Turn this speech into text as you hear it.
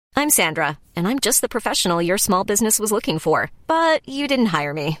I'm Sandra, and I'm just the professional your small business was looking for. But you didn't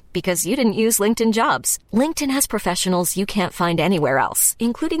hire me because you didn't use LinkedIn Jobs. LinkedIn has professionals you can't find anywhere else,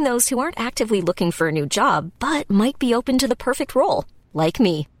 including those who aren't actively looking for a new job, but might be open to the perfect role, like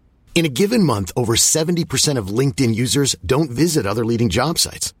me. In a given month, over 70% of LinkedIn users don't visit other leading job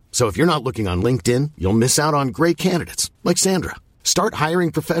sites. So if you're not looking on LinkedIn, you'll miss out on great candidates like Sandra. Start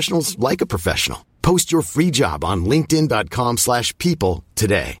hiring professionals like a professional. Post your free job on linkedin.com/people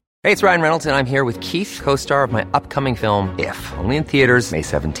today. Hey, it's Ryan Reynolds, and I'm here with Keith, co-star of my upcoming film, If, only in theaters May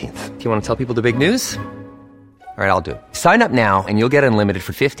 17th. Do you want to tell people the big news? All right, I'll do it. Sign up now and you'll get unlimited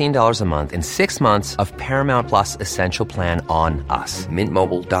for $15 a month and 6 months of Paramount Plus Essential Plan on us.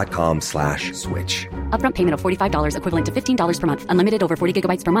 MintMobile.com/switch. Upfront payment of $45 equivalent to $15 per month. Unlimited over 40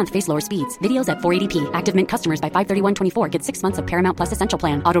 gigabytes per month. Face lower speeds. Videos at 480p. Active Mint customers by 531.24 get 6 months of Paramount Plus Essential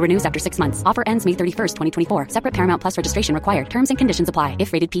Plan. Auto renews after 6 months. Offer ends May 31st, 2024. Separate Paramount Plus registration required. Terms and conditions apply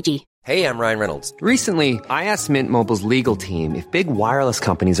if rated PG. Hey, I'm Ryan Reynolds. Recently, I asked Mint Mobile's legal team if big wireless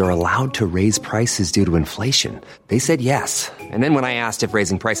companies are allowed to raise prices due to inflation. They said yes. And then when I asked if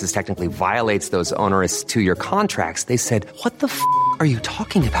raising prices technically violates those onerous 2-year contracts, they said, "What the f*** are you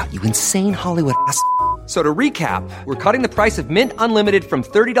talking about, you insane Hollywood ass?" So to recap, we're cutting the price of Mint Unlimited from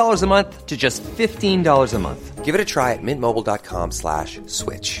 $30 a month to just $15 a month. Give it a try at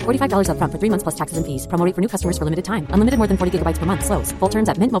mintmobile.com/switch. $45 upfront for 3 months plus taxes and fees. Promo rate for new customers for limited time. Unlimited more than 40 gigabytes per month. Slows full terms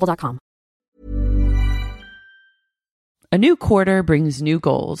at mintmobile.com. A new quarter brings new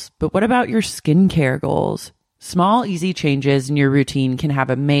goals, but what about your skincare goals? Small, easy changes in your routine can have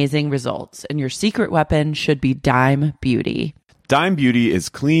amazing results, and your secret weapon should be Dime Beauty. Dime Beauty is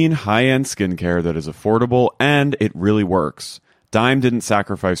clean, high-end skincare that is affordable, and it really works. Dime didn't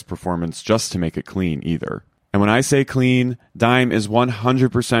sacrifice performance just to make it clean either. And when I say clean, Dime is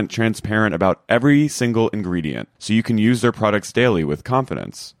 100% transparent about every single ingredient, so you can use their products daily with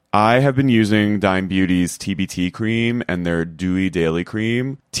confidence. I have been using Dime Beauty's TBT cream and their Dewy Daily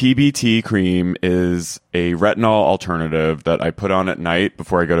Cream. TBT cream is a retinol alternative that I put on at night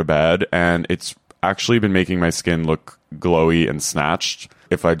before I go to bed, and it's actually been making my skin look glowy and snatched,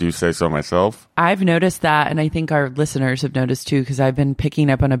 if I do say so myself. I've noticed that, and I think our listeners have noticed too, because I've been picking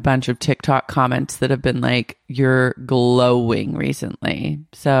up on a bunch of TikTok comments that have been like, "You're glowing recently."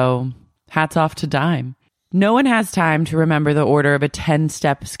 So hats off to Dime. No one has time to remember the order of a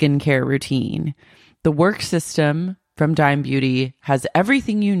 10-step skincare routine. The Work System from Dime Beauty has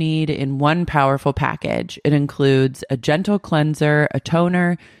everything you need in one powerful package. It includes a gentle cleanser, a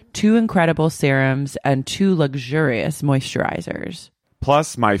toner, 2 incredible serums, and 2 luxurious moisturizers.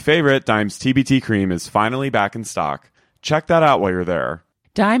 Plus, my favorite, Dime's TBT cream, is finally back in stock. Check that out while you're there.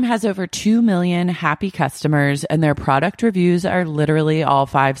 Dime has over 2 million happy customers, and their product reviews are literally all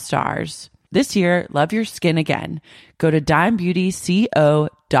 5 stars. This year, love your skin again. Go to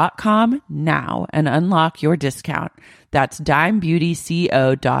dimebeautyco.com now and unlock your discount. That's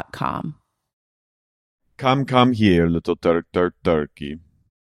dimebeautyco.com. Come here, little turkey.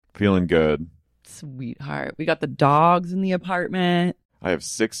 Feeling good. Sweetheart. We got the dogs in the apartment. I have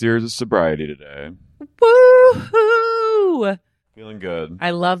 6 years of sobriety today. Woohoo! Feeling good.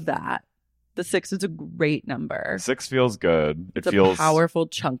 I love that. The 6 is a great number. 6 feels good. It's it feels a powerful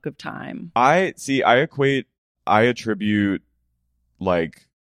chunk of time. I attribute, like,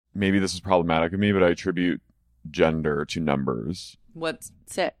 maybe this is problematic of me, but I attribute gender to numbers. What's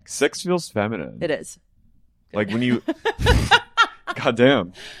 6? 6 feels feminine. It is. Like when you... God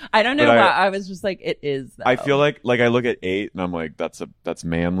damn. I don't know why. I was just like, it is, though. I feel like I look at 8 and I'm like, that's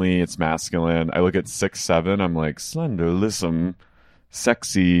manly, it's masculine. I look at 6, 7, I'm like, slender, listen,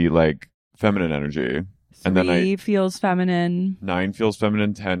 sexy, like feminine energy. 3 And then feels feminine. 9 feels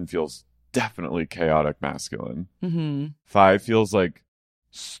feminine. 10 feels definitely chaotic masculine. Mm-hmm. 5 feels like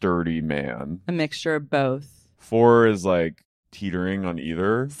sturdy man. A mixture of both. 4 is like teetering on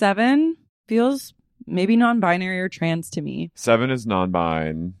either. 7 feels maybe non-binary or trans to me. 7 is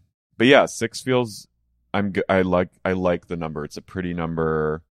non-bin. But yeah, 6 feels I like the number. It's a pretty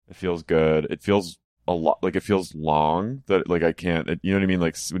number. It feels good. It feels a lot like it feels long that like I can't you know what I mean?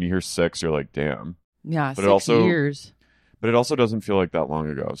 Like when you hear 6 you're like, damn. Yeah, but 6 years. But it also doesn't feel like that long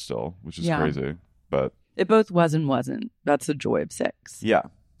ago still, which is crazy. But it both was and wasn't. That's the joy of 6. Yeah.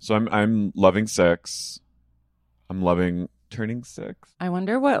 So I'm loving 6. I'm loving turning 6. I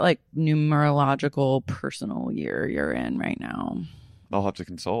wonder what like numerological personal year you're in right now. I'll have to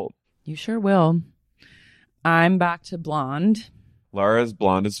consult. You sure will. I'm back to blonde. Lara's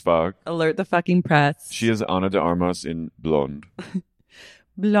blonde as fuck. Alert the fucking press. She is Ana de Armas in Blonde.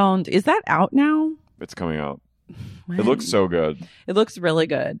 Blonde. Is that out now? It's coming out. When? It looks so good. It looks really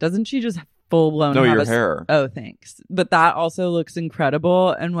good. Doesn't she just full blown. No, your hair. Oh, thanks. But that also looks incredible.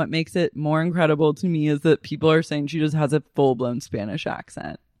 And what makes it more incredible to me is that people are saying she just has a full blown Spanish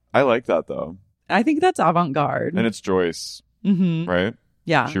accent. I like that though. I think that's avant garde. And it's Joyce, Mm-hmm. right?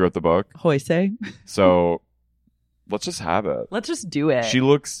 Yeah. She wrote the book. Hoise. So let's just have it. Let's just do it. She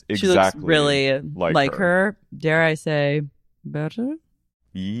looks exactly She looks really like her. Dare I say, better?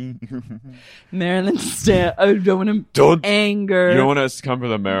 Maryland stand. I don't want to anger. You don't want us to come for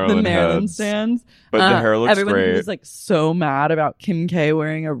the Maryland heads. stands. But the hair looks everyone great. was like so mad about Kim K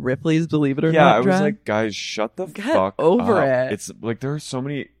wearing a Ripley's Believe It or Yeah, Not I dress. was like, guys, shut the Get fuck over up. it. It's like there are so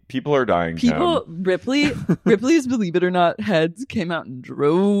many people are dying. People, Kim. Ripley's Believe It or Not heads came out in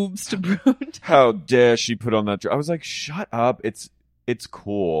droves to protest. How dare she put on that dress? I was like, shut up. It's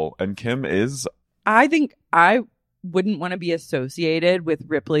cool. And Kim is. I think I wouldn't want to be associated with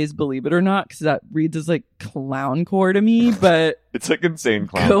Ripley's Believe It or Not because that reads as like clowncore to me, but It's like insane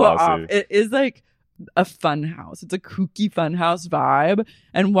clown go posse. off. It is like a fun house. It's a kooky fun house vibe.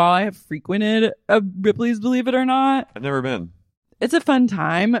 And while I have frequented a Ripley's Believe It or Not, I've never been. it's a fun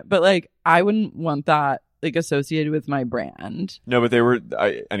time, but like I wouldn't want that like associated with my brand. No, but they were.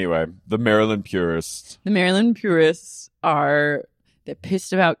 Anyway, the Maryland purists. The Maryland purists they're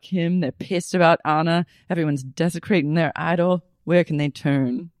pissed about Kim. They're pissed about Anna. Everyone's desecrating their idol. Where can they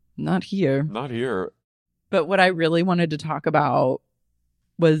turn? Not here. Not here. But what I really wanted to talk about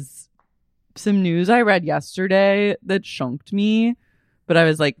was some news I read yesterday that shocked me. But I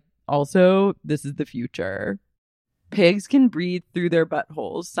was like, also, this is the future. Pigs can breathe through their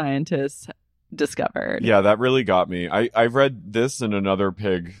buttholes, scientists discovered. Yeah, that really got me. I read this and another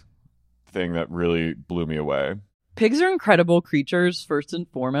pig thing that really blew me away. Pigs are incredible creatures, first and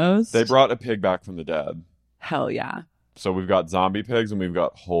foremost. They brought a pig back from the dead. Hell yeah. So we've got zombie pigs and we've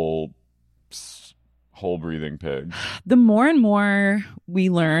got whole breathing pigs. The more and more we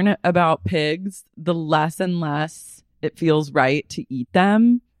learn about pigs, the less and less it feels right to eat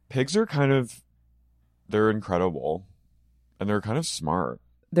them. Pigs are they're incredible. And they're kind of smart.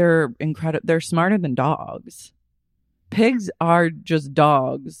 They're incredible. They're smarter than dogs. Pigs are just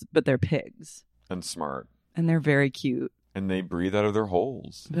dogs, but they're pigs. And smart. And they're very cute. And they breathe out of their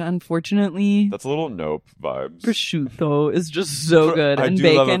holes. But unfortunately, That's a little Nope vibes. prosciutto is just so good. I And do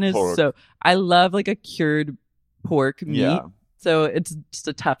love bacon a is pork. so... I love like a cured pork meat. Yeah. So it's just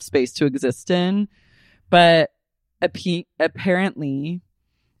a tough space to exist in. But apparently,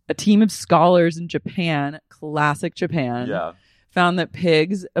 a team of scholars in Japan, classic Japan, Yeah. found that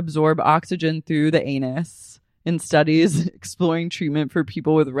pigs absorb oxygen through the anus in studies exploring treatment for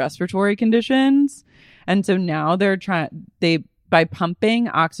people with respiratory conditions. And so now by pumping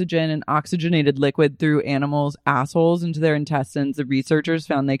oxygen and oxygenated liquid through animals' assholes into their intestines, the researchers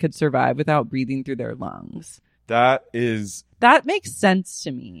found they could survive without breathing through their lungs. That makes sense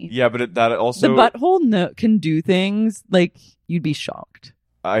to me. Yeah, but that also... The butthole can do things like you'd be shocked.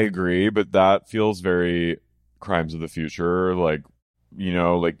 I agree, but that feels very Crimes of the Future. Like,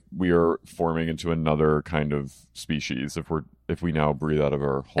 like we are forming into another kind of species if we now breathe out of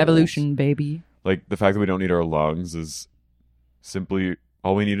our holes. Evolution, baby. Like, the fact that we don't need our lungs is simply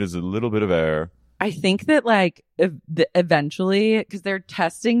all we need is a little bit of air. I think that like eventually, because they're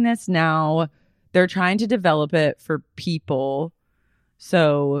testing this now, they're trying to develop it for people.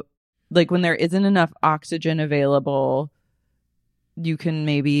 So like when there isn't enough oxygen available, you can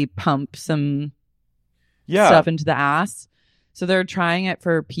maybe pump some stuff into the ass. So they're trying it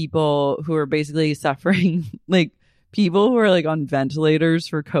for people who are basically suffering, like people who are like on ventilators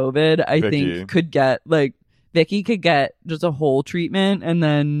for COVID, I think could get like, Vicky could get just a whole treatment and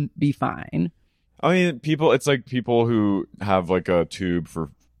then be fine. I mean, it's like people who have like a tube for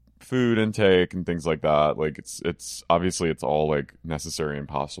food intake and things like that. Like it's obviously it's all like necessary and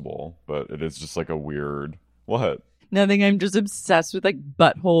possible, but it is just like a weird, what? Nothing. I'm just obsessed with like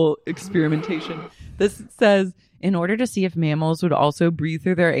butthole experimentation. This says, in order to see if mammals would also breathe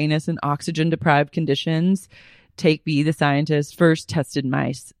through their anus in oxygen deprived conditions, Take B, the scientist, first tested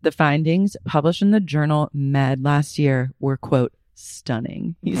mice. The findings, published in the journal Med last year, were, quote,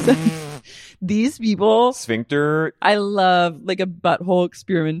 stunning. He said, these people... Sphincter... I love, like, a butthole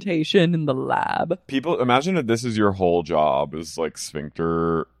experimentation in the lab. People, imagine that this is your whole job, is, like,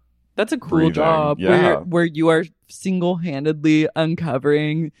 sphincter... That's a cool breathing. job where you are single-handedly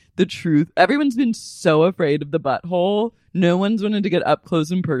uncovering the truth. Everyone's been so afraid of the butthole. No one's wanted to get up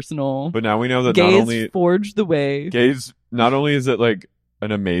close and personal. But now we know that gays not only... forged the way. Gays, not only is it, like,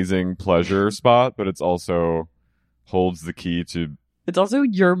 an amazing pleasure spot, but it's also holds the key to... It's also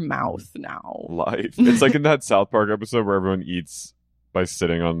your mouth now. Life. It's like in that South Park episode where everyone eats by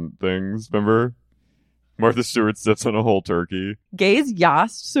sitting on things, remember? Martha Stewart sits on a whole turkey. Gays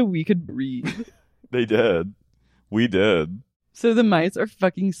yassed so we could breathe. They did. We did. So the mice are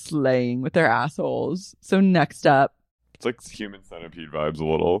fucking slaying with their assholes. So next up. It's like Human Centipede vibes a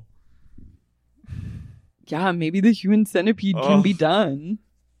little. Yeah, maybe the Human Centipede can be done.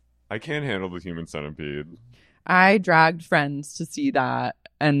 I can't handle the Human Centipede. I dragged friends to see that,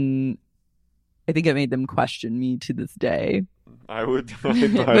 and I think it made them question me to this day. I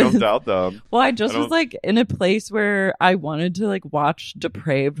don't doubt them. Well, I just was like in a place where I wanted to like watch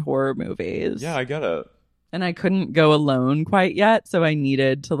depraved horror movies. Yeah, I get it. And I couldn't go alone quite yet, so I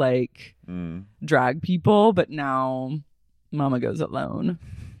needed to like drag people, but now Mama goes alone.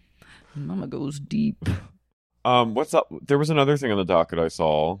 Mama goes deep. What's up? There was another thing on the docket I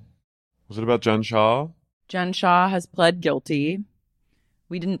saw. Was it about Jen Shah? Jen Shah has pled guilty.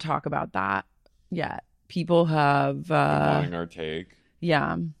 We didn't talk about that yet. People have wanting our take.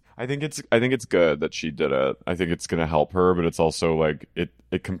 Yeah. I think it's good that she did it. I think it's gonna help her, but it's also like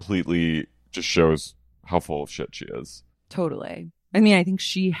it completely just shows how full of shit she is. Totally. I mean, I think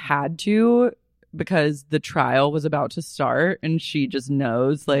she had to because the trial was about to start and she just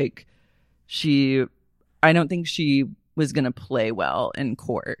knows like I don't think she was going to play well in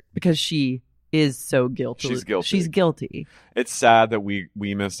court because she is so guilty. She's guilty. It's sad that we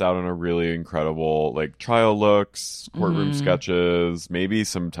missed out on a really incredible like trial looks, courtroom sketches, maybe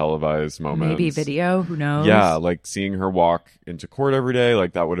some televised moments. Maybe video, who knows? Yeah, like seeing her walk into court every day,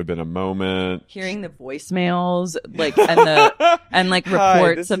 like that would have been a moment. Hearing the voicemails, like and like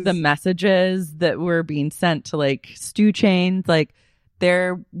reports of the messages that were being sent to like Stu Chains, like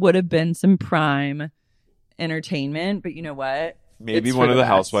there would have been some prime entertainment, but you know what? Maybe one of the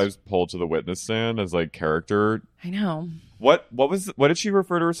housewives pulled to the witness stand as like character. I know. What did she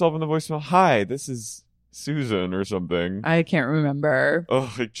refer to herself in the voicemail? Hi, this is Susan or something. I can't remember.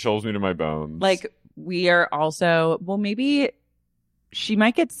 Oh, it chills me to my bones. Like we are also maybe she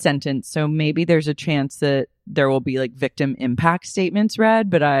might get sentenced, so maybe there's a chance that there will be like victim impact statements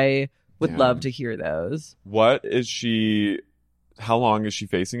read, but I would love to hear those. How long is she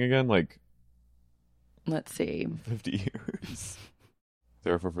facing again? Like let's see. 50 years.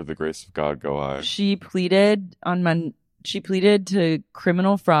 Therefore, for the grace of God, go I. She pleaded to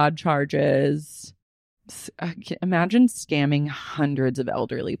criminal fraud charges. Imagine scamming hundreds of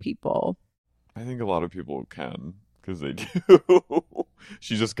elderly people. I think a lot of people can because they do.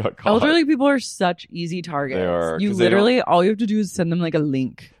 She just got caught. Elderly people are such easy targets. They are. You literally, all you have to do is send them like a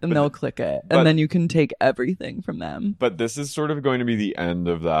link and they'll click it. And then you can take everything from them. But this is sort of going to be the end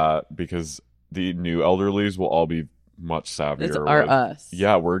of that because the new elderlies will all be much savvier. Us.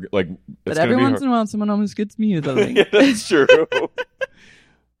 Yeah, we're like. But every once in a while, someone almost gets me with a link. Yeah, that's true.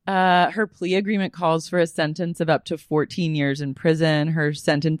 Her plea agreement calls for a sentence of up to 14 years in prison. Her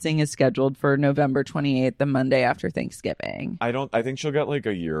sentencing is scheduled for November 28th, the Monday after Thanksgiving. I think she'll get like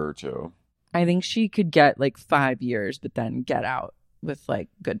a year or two. I think she could get like 5 years, but then get out with like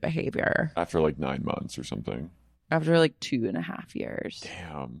good behavior. After like 9 months or something. After like 2.5 years.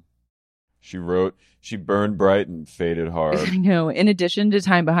 Damn. She burned bright and faded hard. I know. In addition to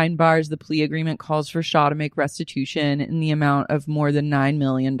time behind bars, the plea agreement calls for Shah to make restitution in the amount of more than $9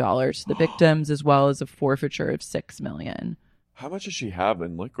 million to the victims, as well as a forfeiture of $6 million. How much does she have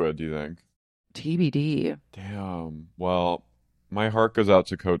in liquid, do you think? TBD. Damn. Well, my heart goes out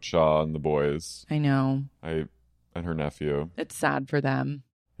to Coach Shah and the boys. I know. And her nephew. It's sad for them.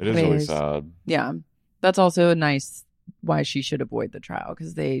 It is really sad. Yeah. That's also a nice why she should avoid the trial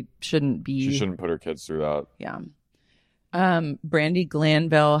because they shouldn't be. She shouldn't put her kids through that. Yeah. Brandi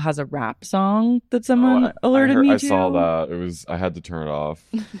Glanville has a rap song that someone alerted me to. I saw that. I had to turn it off.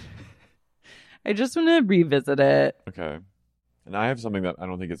 I just want to revisit it. Okay. And I have something that I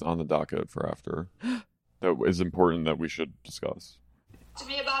don't think is on the docket for after that is important that we should discuss. To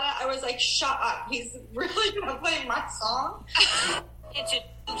me about it, I was like, shut up. He's really going to play my song?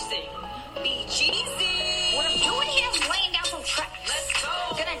 Introducing BGZ. What I'm doing here is laying down some tracks. Let's go.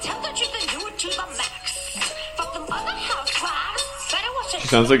 Gonna tell the truth and do it to the max. Fuck them other housewives. Better watch it. She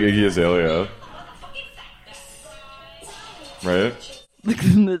sounds like Iggy Azalea.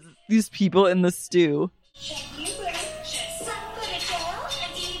 Right? These people in the stew.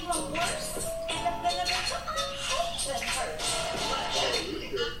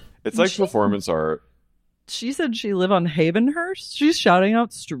 It's like performance art. She said she lived on Havenhurst. She's shouting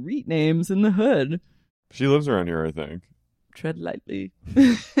out street names in the hood. She lives around here, I think. Tread lightly.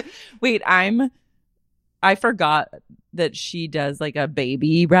 Wait, I forgot that she does like a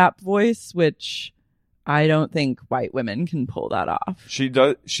baby rap voice, which I don't think white women can pull that off. She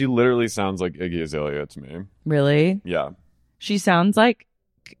does. She literally sounds like Iggy Azalea to me. Really? Yeah. She sounds like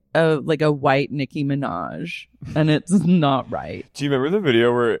a white Nicki Minaj, and it's not right. Do you remember the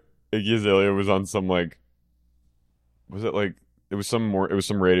video where Iggy Azalea was on some it was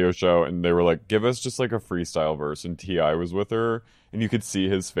some radio show, and they were like, give us just like a freestyle verse, and T.I. was with her, and you could see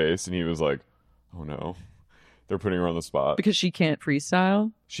his face, and he was like, oh no, they're putting her on the spot. Because she can't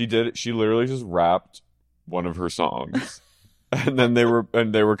freestyle? She literally just rapped one of her songs. And then they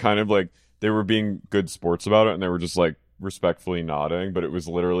were kind of like, they were being good sports about it, and they were just like respectfully nodding, but it was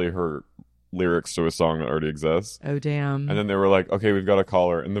literally her lyrics to a song that already exists. Oh, damn. And then they were like, okay, we've got a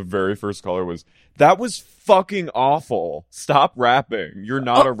caller. And the very first caller was, that was fucking awful. Stop rapping. You're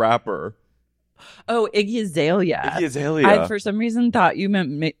not a rapper. Oh, Iggy Azalea. Iggy Azalea. I, for some reason, thought you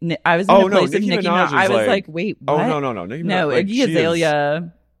meant... I was in a place of Nicki Minaj. I was like, wait, what? Oh, no. No, Iggy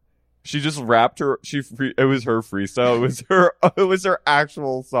Azalea... She just rapped her. It was her freestyle. It was her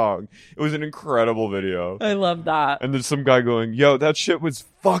actual song. It was an incredible video. I love that. And there's some guy going, "Yo, that shit was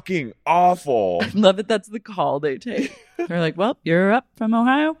fucking awful." I love it. That's the call they take. They're like, "Well, you're up from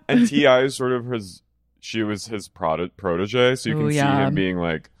Ohio." And T.I. is sort of she was his protege, so you can see him being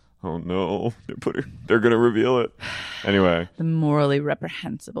like, "Oh no, they're gonna reveal it." Anyway, the morally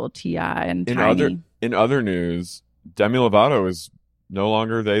reprehensible T.I. and Tiny. In other news, Demi Lovato is no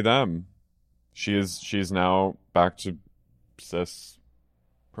longer they them. She's now back to cis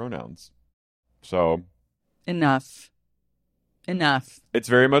pronouns. So enough. It's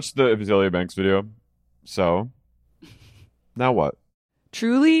very much the Azalea Banks video. So now what?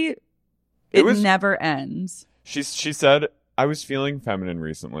 Truly, it never ends. She said, I was feeling feminine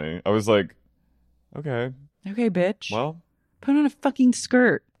recently. I was like, okay, bitch. Well, put on a fucking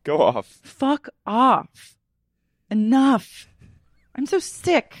skirt. Go off. Fuck off. Enough. I'm so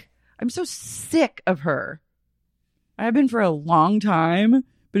sick. I'm so sick of her. I've been for a long time,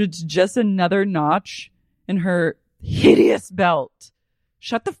 but it's just another notch in her hideous belt.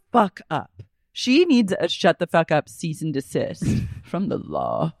 Shut the fuck up. She needs a shut the fuck up cease and desist from the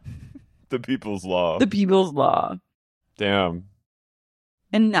law. The people's law. The people's law. Damn.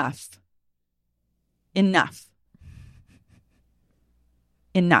 Enough.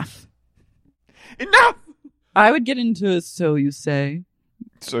 I would get into a so you say.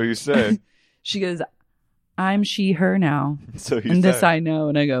 So you say. She goes, I'm she, her now. So you say. And this I know.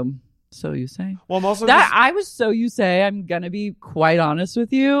 And I go, so you say. Well, I'm also I was so you say, I'm going to be quite honest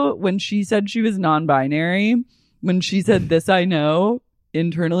with you. When she said she was non-binary, when she said this I know,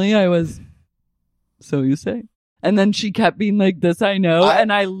 internally I was, so you say. And then she kept being like, this I know.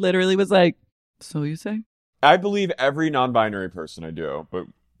 And I literally was like, so you say. I believe every non-binary person I do, but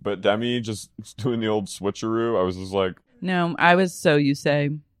Demi just doing the old switcheroo. I was just like, no, I was so you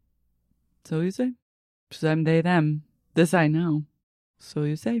say. So you say. Because I'm they, them. This I know. So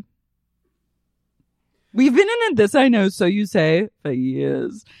you say. We've been in a this I know, so you say for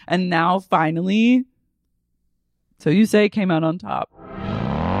years. And now finally, so you say came out on top.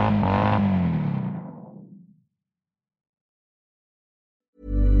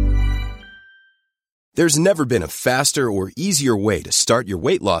 There's never been a faster or easier way to start your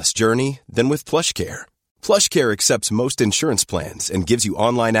weight loss journey than with PlushCare. PlushCare accepts most insurance plans and gives you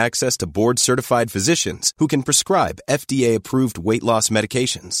online access to board-certified physicians who can prescribe FDA-approved weight loss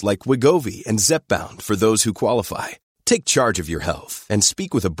medications like Wegovy and Zepbound for those who qualify. Take charge of your health and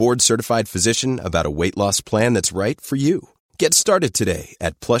speak with a board-certified physician about a weight loss plan that's right for you. Get started today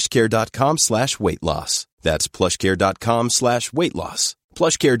at plushcare.com/weight-loss. That's plushcare.com/weight-loss.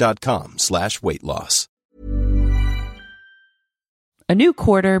 plushcare.com/weight-loss. A new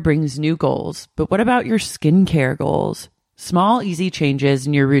quarter brings new goals, but what about your skincare goals? Small, easy changes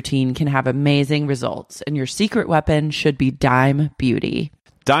in your routine can have amazing results, and your secret weapon should be Dime Beauty.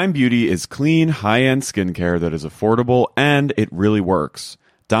 Dime Beauty is clean, high-end skincare that is affordable, and it really works.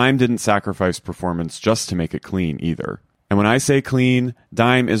 Dime didn't sacrifice performance just to make it clean either. And when I say clean,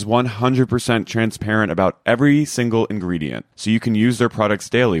 Dime is 100% transparent about every single ingredient, so you can use their products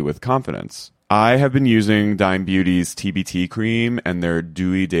daily with confidence. I have been using Dime Beauty's TBT cream and their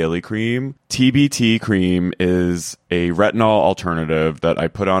Dewy Daily Cream. TBT cream is a retinol alternative that I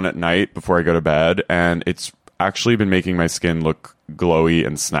put on at night before I go to bed, and it's actually been making my skin look glowy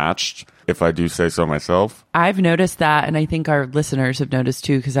and snatched, if I do say so myself. I've noticed that, and I think our listeners have noticed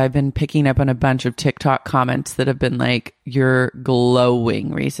too, because I've been picking up on a bunch of TikTok comments that have been like, you're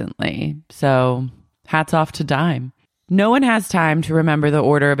glowing recently. So hats off to Dime. No one has time to remember the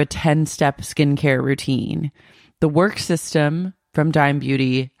order of a 10-step skincare routine. The work system from Dime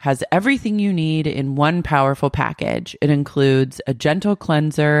Beauty has everything you need in one powerful package. It includes a gentle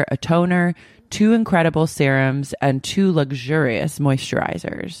cleanser, a toner, 2 incredible serums, and 2 luxurious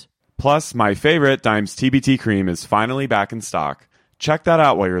moisturizers. Plus, my favorite, Dime's TBT cream, is finally back in stock. check that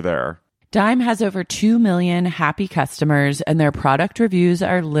out while you're there. Dime has over 2 million happy customers, and their product reviews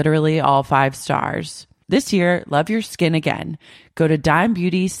are literally all 5 stars. This year, love your skin again. Go to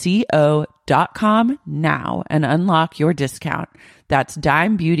dimebeautyco.com now and unlock your discount. That's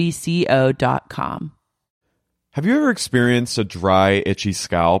dimebeautyco.com. Have you ever experienced a dry, itchy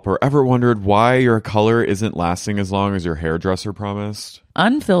scalp or ever wondered why your color isn't lasting as long as your hairdresser promised?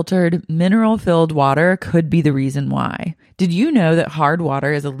 Unfiltered, mineral-filled water could be the reason why. Did you know that hard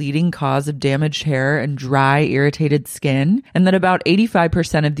water is a leading cause of damaged hair and dry, irritated skin? And that about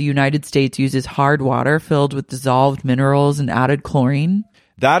 85% of the United States uses hard water filled with dissolved minerals and added chlorine?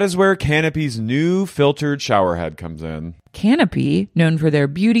 That is where Canopy's new filtered shower head comes in. Canopy, known for their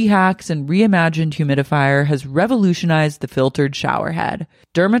beauty hacks and reimagined humidifier, has revolutionized the filtered shower head.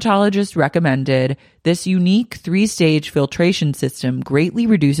 Dermatologists recommended this unique 3-stage filtration system greatly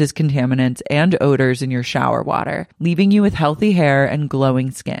reduces contaminants and odors in your shower water, leaving you with healthy hair and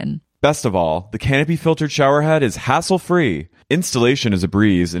glowing skin. Best of all, the Canopy filtered shower head is hassle-free. Installation is a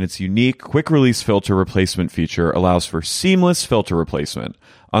breeze, and its unique quick-release filter replacement feature allows for seamless filter replacement,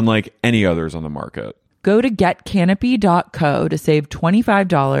 unlike any others on the market. Go to getcanopy.co to save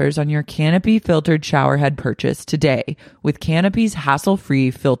 $25 on your Canopy filtered showerhead purchase today with Canopy's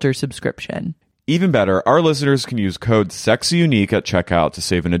hassle-free filter subscription. Even better, our listeners can use code SEXYUNIQUE at checkout to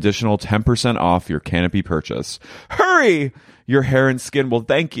save an additional 10% off your Canopy purchase. Hurry! Your hair and skin will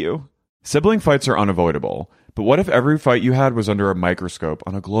thank you. Sibling fights are unavoidable, but what if every fight you had was under a microscope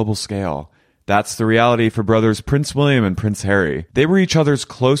on a global scale? That's the reality for brothers Prince William and Prince Harry. They were each other's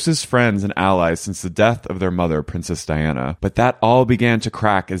closest friends and allies since the death of their mother, Princess Diana. But that all began to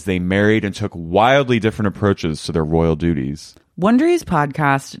crack as they married and took wildly different approaches to their royal duties. Wondery's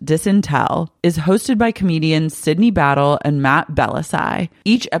podcast, Disintel, is hosted by comedians Sydney Battle and Matt Bellassai.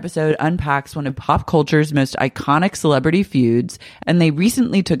 Each episode unpacks one of pop culture's most iconic celebrity feuds, and they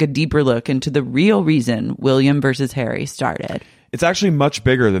recently took a deeper look into the real reason William versus Harry started. It's actually much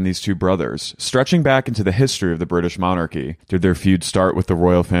bigger than these two brothers, stretching back into the history of the British monarchy. Did their feud start with the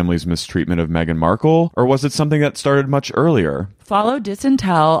royal family's mistreatment of Meghan Markle, or was it something that started much earlier? Follow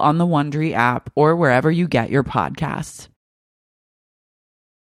Disintel on the Wondery app or wherever you get your podcasts.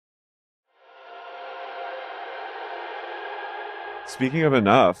 Speaking of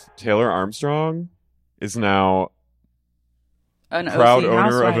enough, Taylor Armstrong is now An proud OC owner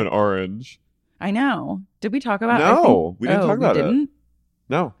housewife. of an orange. I know. Did we talk about No, we didn't talk about it. Didn't?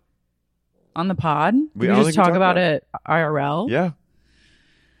 No. On the pod? We Did don't we think just we talk talked about about it IRL? Yeah.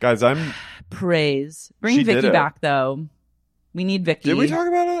 Guys, I'm... Praise. Bring She did Vicky it. back, though. We need Vicky. Did we talk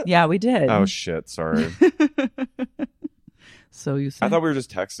about it? Yeah, we did. Oh, shit. Sorry. So you say? I thought we were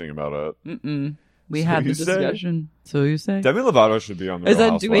just texting about it. Mm-mm. We So had the you say? discussion. So you say? Demi Lovato should be on the Is Real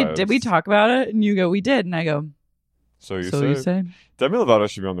that, Housewives. did we talk about it? And you go, we did. And I go, So you so you say? Demi Lovato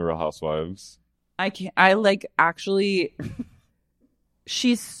should be on the Real Housewives. I can't. I like actually.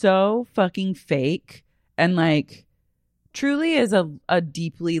 She's so fucking fake, and like, truly is a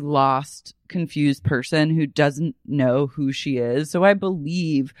deeply lost, confused person who doesn't know who she is. So I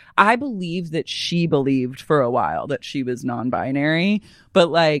believe that she believed for a while that she was non-binary,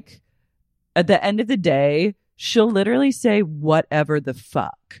 but like, at the end of the day, she'll literally say whatever the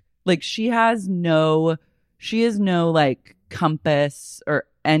fuck. Like, she has no like compass or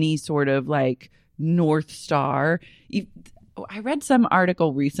any sort of like North Star. I read some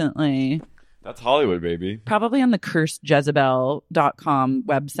article recently, That's Hollywood, baby. probably on the cursedjezebel.com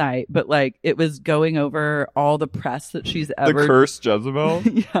website, but like it was going over all the press that she's ever... The cursed Jezebel?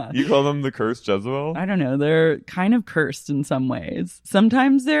 Yeah. You call them the cursed Jezebel? I don't know. They're kind of cursed in some ways.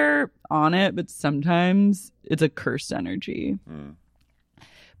 Sometimes they're on it, but sometimes it's a cursed energy.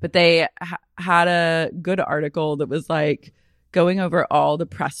 But they had a good article that was like going over all the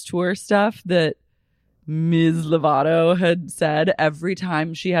press tour stuff that Ms. Lovato had said every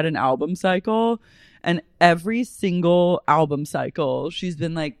time she had an album cycle. And every single album cycle, she's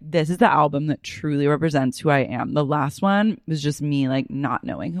been like, this is the album that truly represents who I am. The last one was just me like not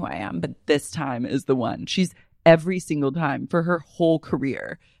knowing who I am. But this time is the one. She's every single time for her whole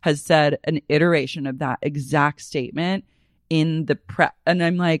career has said an iteration of that exact statement in the press. And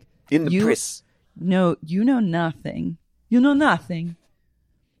I'm like, press. No, you know nothing. You know nothing.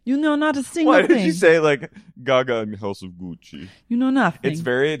 You know not a single Why thing. did you say like Gaga and House of Gucci? You know nothing. It's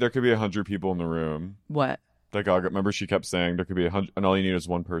very, there could be 100 people in the room. What? Like Gaga, remember she kept saying there could be 100, and all you need is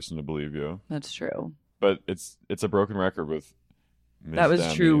one person to believe you. That's true. But it's a broken record with Ms. That was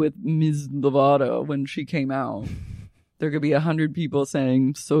Demi. true with Ms. Lovato when she came out. There could be 100 people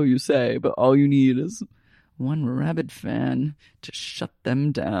saying, so you say, but all you need is one rabid fan to shut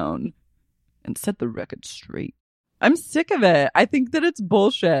them down and set the record straight. I'm sick of it. I think that it's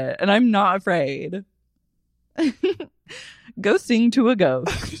bullshit, and I'm not afraid. Go sing to a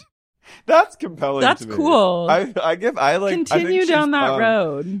ghost. That's compelling. That's to me. I like continue down that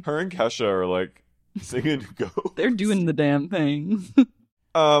road. Her and Kesha are like singing Ghost. They're doing the damn thing.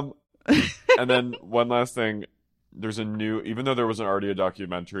 And then one last thing. There's a new, even though there wasn't already a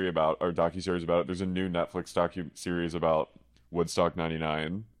documentary about, or docuseries about it, there's a new Netflix docuseries about Woodstock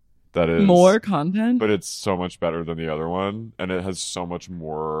 99 that is more content, but it's so much better than the other one, and it has so much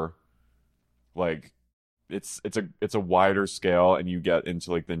more, like, it's a wider scale, and you get into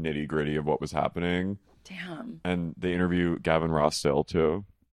like the nitty gritty of what was happening. Damn. And they interview Gavin Rossdale too.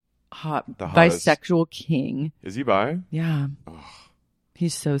 Hot the hottest. Bisexual king. Is he bi? Yeah. Ugh.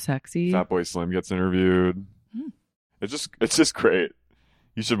 He's so sexy. Fatboy Slim gets interviewed. It's just great.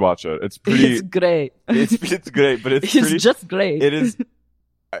 You should watch it. It's pretty. It's great. It's great, but it's pretty, just great. It is.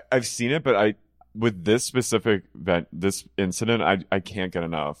 I've seen it, but with this specific this incident, I can't get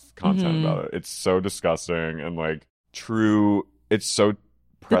enough content about it. It's so disgusting and like true. It's so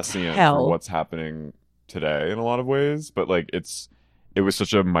prescient for what's happening today in a lot of ways, but like it was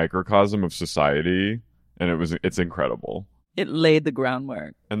such a microcosm of society, and it's incredible. It laid the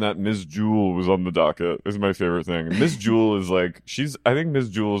groundwork. And that Ms. Jewel was on the docket is my favorite thing. Ms. Jewel is like, I think Ms.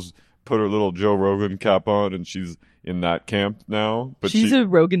 Jewel's put her little Joe Rogan cap on, and she's in that camp now. But she's a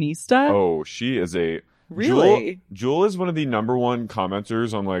Roganista? Oh, she is a... Really? Jewel is one of the number one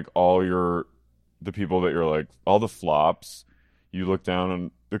commenters on like all the people that you're like, all the flops. You look down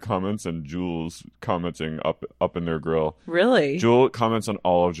on the comments and Jewel's commenting up in their grill. Really? Jewel comments on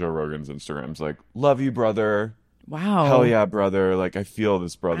all of Joe Rogan's Instagrams like, love you, brother. Wow. Hell yeah, brother. Like, I feel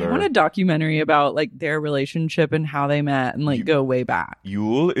this, brother. I want a documentary about like their relationship and how they met and like go way back.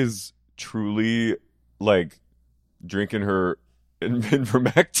 Yule is truly like drinking her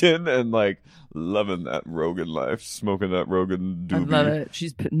ivermectin and like loving that Rogan life, smoking that Rogan doobie. I love it.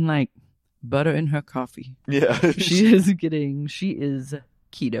 She's putting like butter in her coffee. Yeah. She is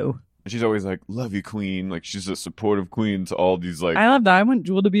keto. She's always like, love you, queen. Like, she's a supportive queen to all these, like... I love that. I want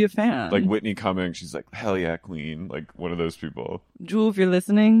Jewel to be a fan. Like, Whitney Cummings, she's like, hell yeah, queen. Like, one of those people. Jewel, if you're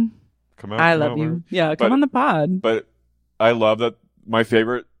listening, come out. I love you. Yeah, come on the pod. But I love that. My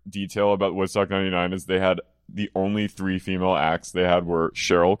favorite detail about Woodstock 99 is they had the only 3 female acts they had were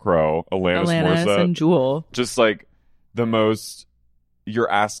Sheryl Crow, Alanis Morissette, and Jewel. Just, like, the most...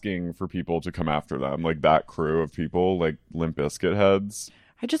 You're asking for people to come after them. Like, that crew of people, like, Limp Bizkit heads...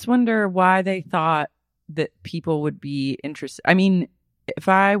 I just wonder why they thought that people would be interested. I mean, if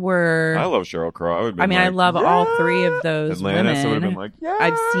I were... I love Sheryl Crow. I would. I love all 3 of those Atlantis, women. I would have been like, yeah.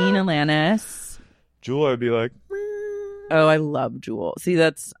 I've seen Alanis. Jewel, I would be like... Oh, I love Jewel. See,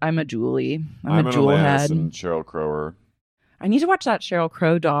 I'm a Julie. I'm a Jewel Alanis head. And Sheryl Crower. I need to watch that Sheryl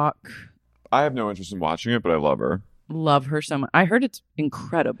Crow doc. I have no interest in watching it, but I love her. Love her so much. I heard it's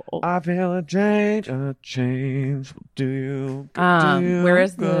incredible. I feel a change. Do you? Where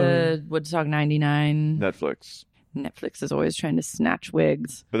is the Woodstock 99? Netflix. Netflix is always trying to snatch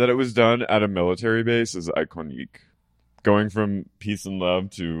wigs. But that it was done at a military base is iconic. Going from peace and love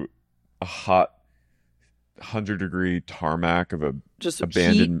to a hot 100-degree tarmac of a just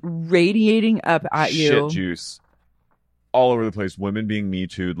abandoned, heat radiating up at you. Shit juice all over the place. Women being Me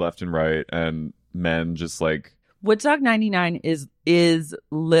Too'd left and right, and men just like... Woodstock 99 is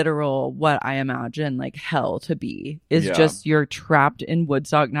literal what I imagine like hell to be. Is just you're trapped in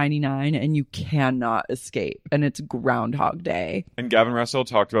Woodstock 99 and you cannot escape, and it's Groundhog Day. And Gavin Rossdale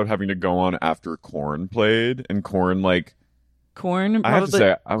talked about having to go on after Korn played, and Korn like Korn. I have to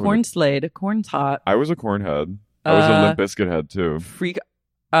say, Korn slayed. Korn's hot. I was a Korn head. I was a Limp Bizkit head too. Freak.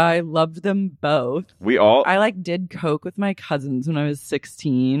 I loved them both. I like did coke with my cousins when I was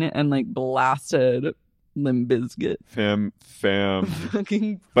 16 and like blasted Limp Bizkit. Fam.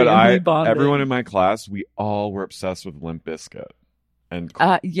 Fucking but bonding. Everyone in my class, we all were obsessed with Limp Bizkit. And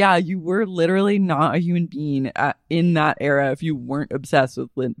yeah, you were literally not a human being in that era if you weren't obsessed with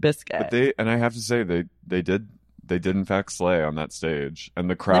Limp Bizkit. But I have to say they did in fact slay on that stage, and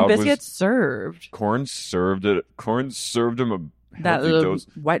the crowd Limp Bizkit served. Korn served it. Korn served him a that little dose.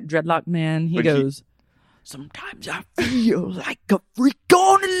 White dreadlock man. He goes. Sometimes I feel like a freak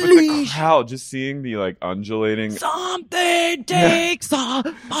on a leash. The crowd, just seeing the like undulating. Something takes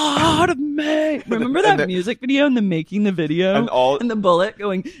a part of me. Remember that music video and the making the video and the bullet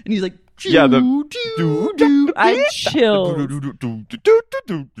going and he's like, I chilled.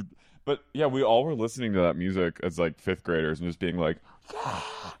 But yeah, we all were listening to that music as like 5th graders and just being like,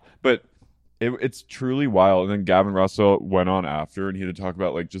 but it's truly wild. And then Gavin Rossdale went on after and he had to talk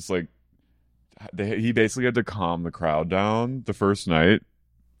about like just like. He basically had to calm the crowd down the first night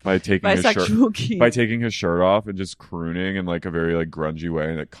by taking Bisexual Keith. by taking his shirt off and just crooning in like a very like grungy way,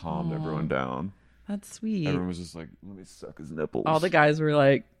 and it calmed everyone down. That's sweet. Everyone was just like, let me suck his nipples. All the guys were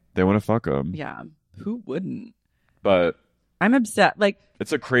like, they want to fuck him. yeah, who wouldn't? But I'm upset. Like,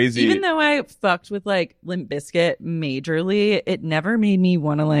 it's a crazy. even though I fucked with like Limp Bizkit majorly, it never made me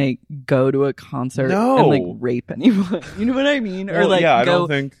want to like go to a concert and like rape anyone. You know what I mean? Or Well, like yeah, I go don't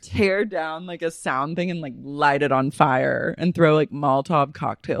think- tear down like a sound thing and like light it on fire and throw like Molotov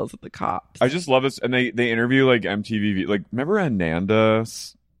cocktails at the cops. I just love this, and they interview like MTV. Like, remember Ananda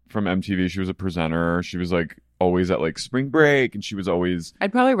from MTV? She was a presenter. She was like always at like spring break, and she was always.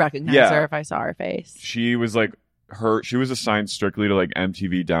 I'd probably recognize Yeah. her if I saw her face. She was like she was assigned strictly to like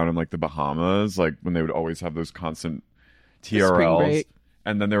MTV down in like the Bahamas, like when they would always have those constant spring TRLs. break.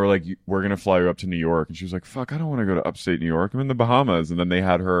 And then they were like, we're gonna fly you up to New York, and she was like, fuck, I don't want to go to upstate New York. I'm in the Bahamas. And then they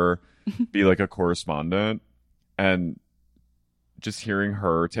had her be like a correspondent, and just hearing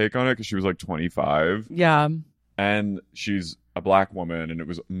her take on it, because she was like 25, Yeah. and she's a black woman, and it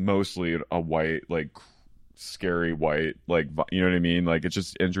was mostly a white, like scary white, like, you know what I mean? Like, it's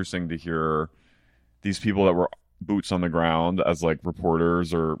just interesting to hear these people that were boots on the ground as like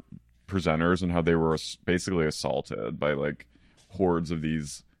reporters or presenters, and how they were basically assaulted by like hordes of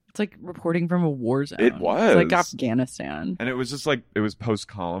these. It's like reporting from a war zone. It was. It's like Afghanistan. And it was just like, it was post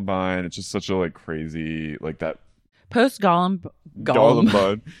Columbine. It's just such a like crazy, like that Post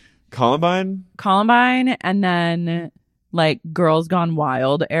Columbine, and then like Girls Gone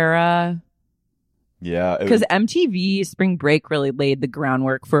Wild era. yeah, Because MTV Spring Break really laid the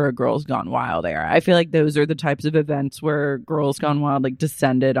groundwork for a Girls Gone Wild era. I feel like those are the types of events where Girls Gone Wild like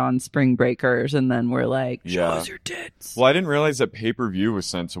descended on Spring Breakers, and then we're like, show us your tits. Well, I didn't realize that pay-per-view was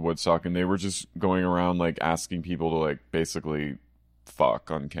sent to Woodstock, and they were just going around like asking people to like basically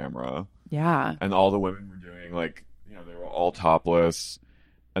fuck on camera. Yeah. And all the women were doing like, you know, they were all topless,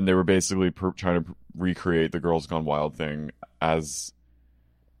 and they were basically trying to recreate the Girls Gone Wild thing as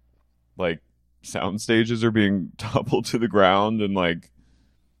like sound stages are being toppled to the ground, and like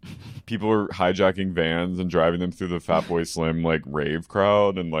people are hijacking vans and driving them through the Fatboy Slim like rave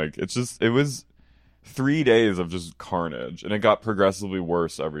crowd, and like it was 3 days of just carnage, and it got progressively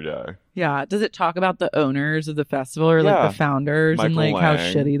worse every day. Yeah. Does it talk about the owners of the festival or like Yeah. the founders and Michael like how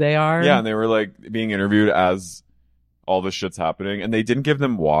Lang. shitty they are? Yeah, and they were like being interviewed as all this shit's happening, and they didn't give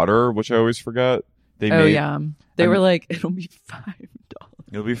them water, which I always forget. They They were like, it'll be $5.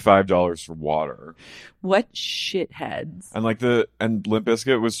 It'll be $5 for water. What shitheads. And like and Limp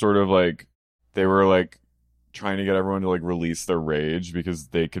Bizkit was sort of like, they were like trying to get everyone to like release their rage, because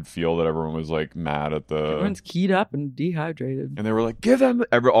they could feel that everyone was like mad at Everyone's keyed up and dehydrated. and they were like, give them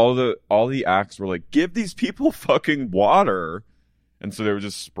all the acts were like, give these people fucking water. And so they would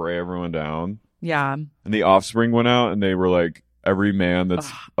just spray everyone down. Yeah. And the Offspring went out, and they were like, every man that's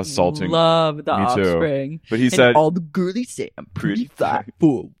assaulting. Love the Me too. Offspring. But he And said, all the girlies say I'm pretty fly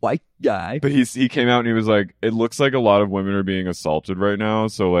for a white guy. but he came out and he was like, it looks like a lot of women are being assaulted right now.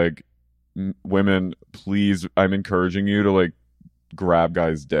 So like, women, please, I'm encouraging you to like grab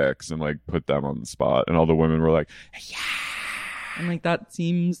guys' dicks and like put them on the spot. And all the women were like, yeah. And like that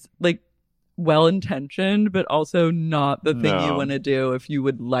seems like well intentioned, but also not the thing you No. want to do if you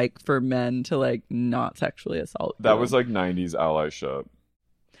would like for men to like not sexually assault you. That was like 90s allyship.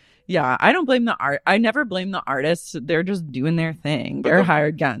 Yeah, I don't blame the art. I never blame the artists. They're just doing their thing. But They're the-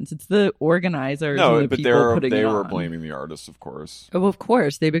 hired guns. It's the organizers No, and the but people putting they it were on. blaming the artists, of course. Oh, of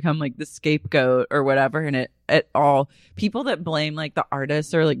course, they become like the scapegoat or whatever, and it all people that blame like the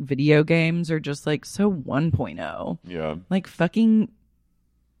artists or like video games are just like so 1.0. Yeah. Like fucking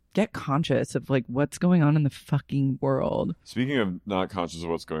get conscious of like what's going on in the fucking world. Speaking of not conscious of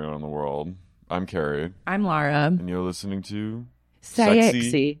what's going on in the world, I'm Carrie, I'm Lara. and you're listening to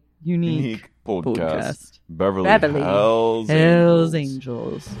Sexy, unique podcast. Beverly Hells Hells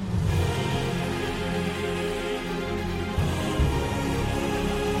Angels.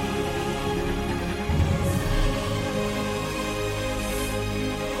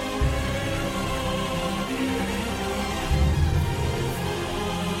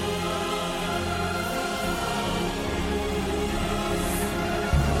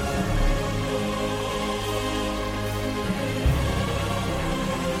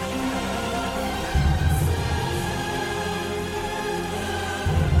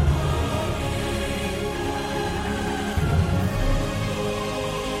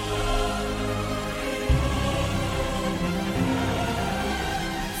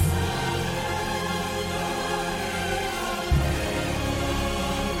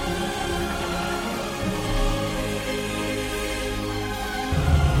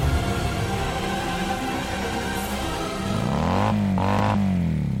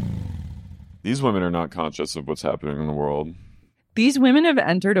 These women are not conscious of what's happening in the world. These women have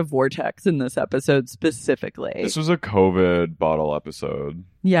entered a vortex in this episode specifically. This was a COVID bottle episode.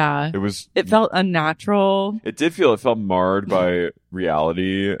 Yeah. It felt unnatural. It felt marred by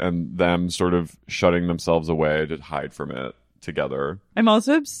reality and them sort of shutting themselves away to hide from it together. I'm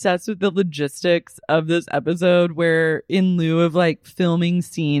also obsessed with the logistics of this episode where in lieu of like filming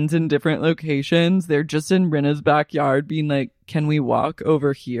scenes in different locations, they're just in Rinna's backyard being like, can we walk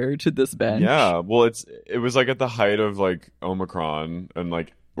over here to this bench? Yeah. Well, it was like at the height of like Omicron and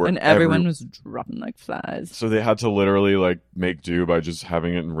like and everyone was dropping like flies. So they had to literally like make do by just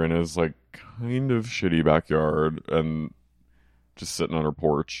having it in Rinna's like kind of shitty backyard and just sitting on her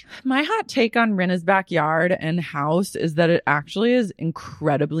porch. My hot take on Rinna's backyard and house is that it actually is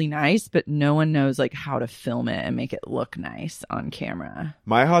incredibly nice, but no one knows like how to film it and make it look nice on camera.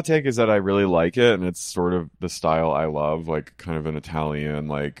 My hot take is that I really like it, and it's sort of the style I love, like kind of an Italian,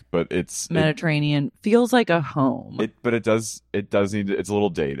 like, but it's Mediterranean. Feels like a home. But it does need, it's a little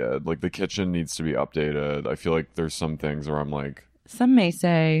dated. Like the kitchen needs to be updated. I feel like there's some things where I'm like, some may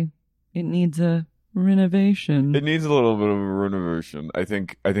say it needs a renovation. It needs a little bit of a renovation. I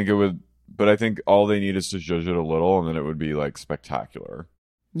think it would, but I think all they need is to zhuzh it a little, and then it would be like spectacular.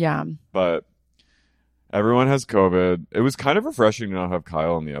 Yeah. But everyone has COVID. It was kind of refreshing to not have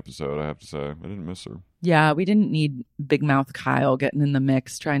Kyle in the episode, I have to say. I didn't miss her. Yeah, we didn't need Big Mouth Kyle getting in the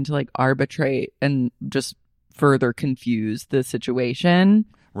mix, trying to like arbitrate and just further confuse the situation.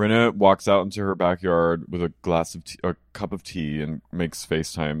 Rinna walks out into her backyard with a cup of tea, and makes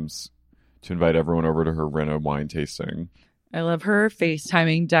FaceTimes to invite everyone over to her Rinna wine tasting. I love her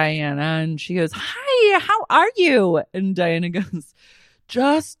FaceTiming Diana, and she goes, "Hi, how are you?" And Diana goes,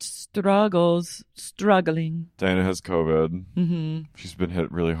 "Just struggling." Diana has COVID. Mm-hmm. She's been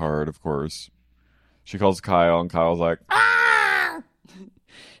hit really hard, of course. She calls Kyle, and Kyle's like, "Ah!"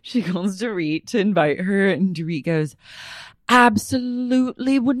 She calls Dorit to invite her, and Dorit goes,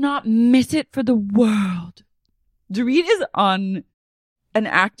 "Absolutely would not miss it for the world." Dorit is on an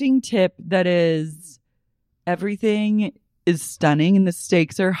acting tip that is everything is stunning and the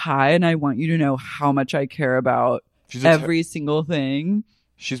stakes are high, and I want you to know how much I care about every single thing.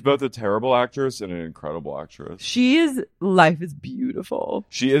 She's both a terrible actress and an incredible actress. Life is beautiful.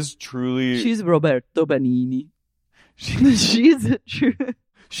 She is truly. She's Roberto Benigni. She's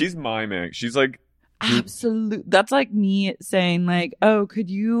miming. She's like absolute. That's like me saying like, "Oh, could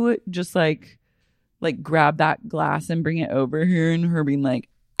you just like grab that glass and bring it over here," and her being like,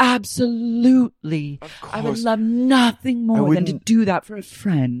 "Absolutely. I would love nothing more than to do that for a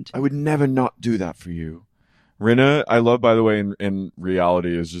friend. I would never not do that for you." Rinna, I love, by the way, in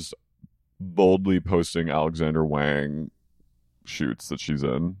reality, is just boldly posting Alexander Wang shoots that she's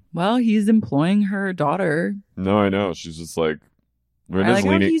in. Well, he's employing her daughter. No, I know. She's just like, Rinna's I like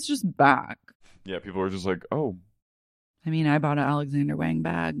leaning. How he's just back. Yeah, people are just like, oh. I mean, I bought an Alexander Wang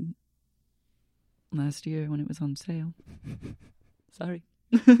bag last year when it was on sale. Sorry.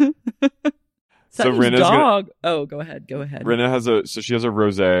 So Rinna's dog. Oh, go ahead. Rinna she has a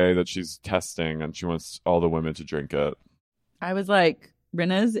rosé that she's testing, and she wants all the women to drink it. I was like,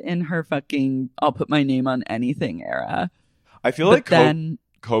 Rinna's in her fucking I'll put my name on anything era. I feel like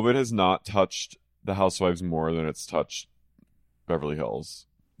COVID has not touched the Housewives more than it's touched Beverly Hills.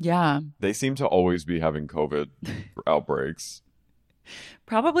 Yeah. They seem to always be having COVID outbreaks.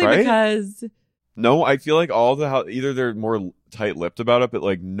 Probably right? Because... No, I feel like either they're more tight-lipped about it, but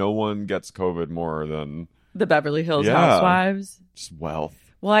like no one gets COVID more than the Beverly Hills Housewives. Just wealth.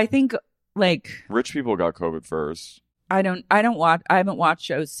 Well, I think like rich people got COVID first. I haven't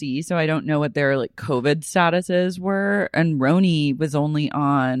watched OC, so I don't know what their like COVID statuses were. And Roni was only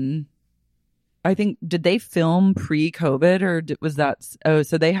on, I think, did they film pre-COVID or was that? Oh,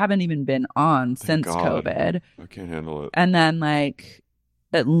 so they haven't even been on since COVID. I can't handle it. And then like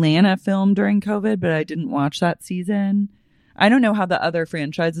Atlanta filmed during COVID, but I didn't watch that season. I don't know how the other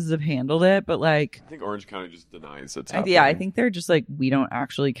franchises have handled it, but like I think Orange County just denies it's happening. Yeah, I think they're just like, we don't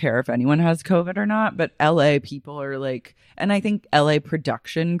actually care if anyone has COVID or not. But LA people are like, and I think LA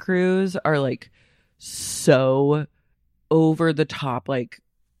production crews are like so over the top, like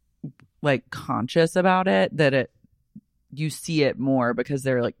conscious about it that you see it more because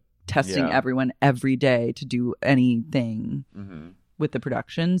they're like testing everyone every day to do anything. Mm-hmm. With the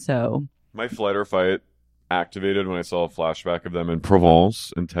production, so my flight or fight activated when I saw a flashback of them in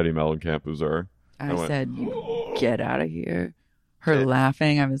Provence, and Teddy Mellencamp was there. I said, "Get out of here!" Her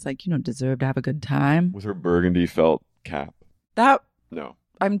laughing. I was like, "You don't deserve to have a good time." With her burgundy felt cap. No,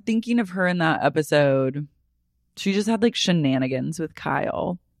 I'm thinking of her in that episode. She just had like shenanigans with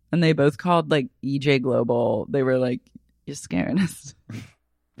Kyle, and they both called like EJ Global. They were like, "You're scaring us."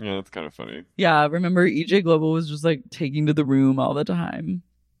 Yeah, that's kind of funny. Yeah, remember EJ Global was just like taking to the room all the time.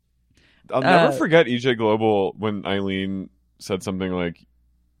 I'll never forget EJ Global when Eileen said something like,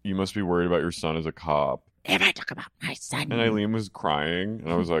 "You must be worried about your son as a cop." If I talk about my son. And Eileen was crying.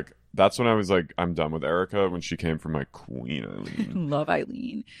 And I was like, that's when I was like, I'm done with Erica, when she came from my queen Eileen. Love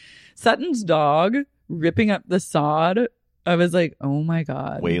Eileen. Sutton's dog ripping up the sod. I was like, oh my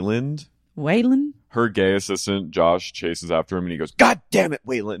God. Wayland? Her gay assistant, Josh, chases after him and he goes, God damn it,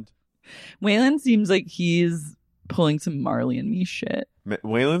 Wayland. Wayland seems like he's pulling some Marley and Me shit.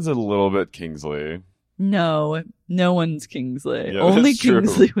 Wayland's a little bit Kingsley. No one's Kingsley. Yeah, Only that's true.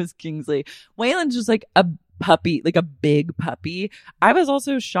 Kingsley was Kingsley. Wayland's just like a puppy, like a big puppy. I was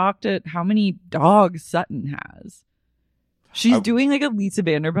also shocked at how many dogs Sutton has. She's doing like a Lisa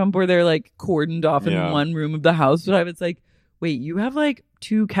Vanderpump where they're like cordoned off in one room of the house. But I was like, wait, you have like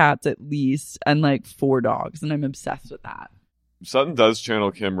 2 cats at least and like 4 dogs. And I'm obsessed with that. Sutton does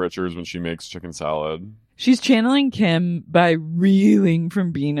channel Kim Richards when she makes chicken salad. She's channeling Kim by reeling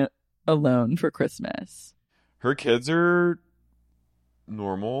from being alone for Christmas. Her kids are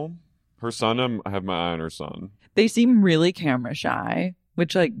normal. Her son, I have my eye on her son. They seem really camera shy,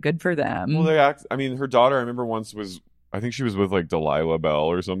 which like good for them. Well, they act. I mean, her daughter, I remember once I think she was with like Delilah Bell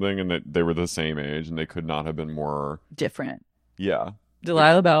or something, and they were the same age, and they could not have been more different. Yeah.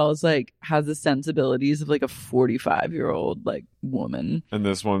 Delilah Bell is like has the sensibilities of like a 45-year-old like woman, and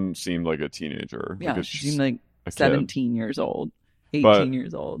this one seemed like a teenager. Yeah, like she seemed like 17 years old, 18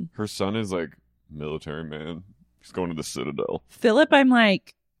 years old. Her son is like military man. He's going to the Citadel. Philip, I'm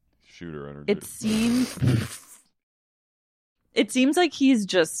like shooter energy. It seems like he's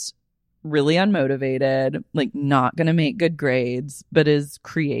just really unmotivated, like not gonna make good grades, but is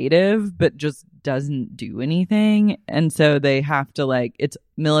creative, but just doesn't do anything. And so they have to like, it's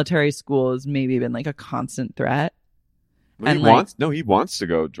military school has maybe been like a constant threat. Well, he wants to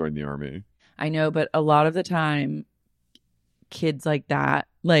go join the army. I know, but a lot of the time kids like that,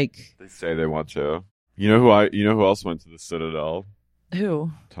 like they say they want to. You know who else went to the Citadel? Who?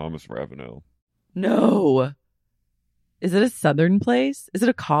 Thomas Ravenel. No. Is it a Southern place? Is it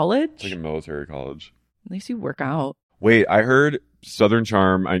a college? It's like a military college. At least you work out. Wait, I heard Southern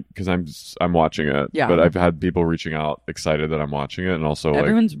Charm because I'm watching it. Yeah. But I've had people reaching out excited that I'm watching it, and also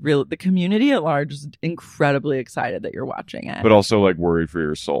everyone's the community at large is incredibly excited that you're watching it. But also like worried for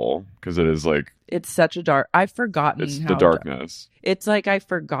your soul because it is like it's such a dark. I've forgotten. It's the darkness. It's like I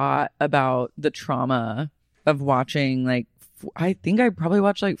forgot about the trauma of watching like I think I probably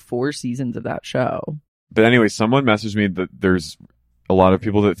watched like 4 seasons of that show. But anyway, someone messaged me that there's a lot of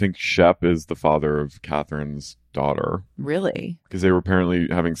people that think Shep is the father of Catherine's daughter. Really? Because they were apparently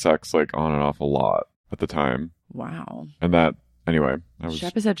having sex like on and off a lot at the time. Wow. And that, anyway.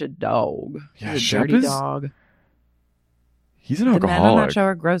 Shep is such a dog. Yeah, he's a Shep dirty dog. He's an the alcoholic. Men on that show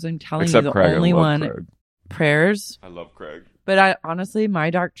are gross. I'm telling Except you, the Craig, only one. Craig. Prayers. I love Craig. But I honestly, my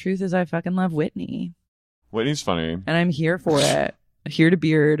dark truth is I fucking love Whitney. Whitney's funny. And I'm here for it. Here to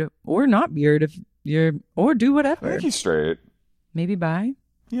beard or not beard if you're, or do whatever. I think he's straight. Maybe bi?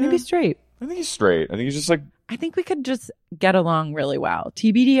 Yeah. Maybe straight. I think he's straight. I think he's just like... I think we could just get along really well.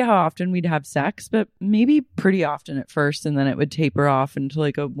 TBD how often we'd have sex, but maybe pretty often at first, and then it would taper off into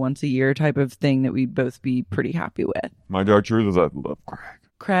like a once a year type of thing that we'd both be pretty happy with. My dark truth is I love Craig.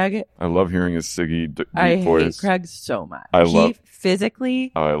 Craig? I love hearing his Siggy deep I voice. hate Craig so much. I love...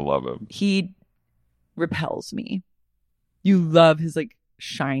 Physically... Oh, I love him. He repels me. You love his like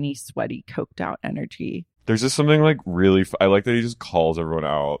shiny, sweaty, coked out energy. There's just something like really... I like that he just calls everyone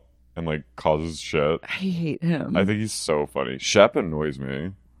out and like causes shit. I hate him. I think he's so funny. Shep annoys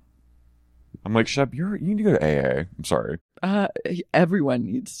me. I'm like, Shep, you need to go to AA. I'm sorry.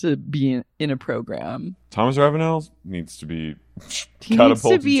 Everyone needs to be in a program. Thomas Ravenel needs to be he needs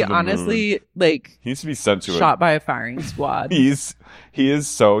to be honestly like he needs to be sent to shot by a firing squad. He is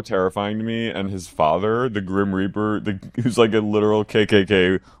so terrifying to me. And his father, the Grim Reaper, who's like a literal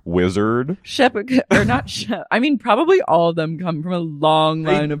KKK wizard. Shep or not Shep. I mean, probably all of them come from a long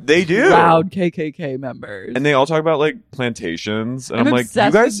line of they do proud KKK members, and they all talk about like plantations. And I'm like, you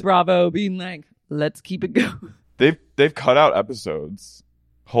obsessed guys, with Bravo being like, let's keep it going. They've cut out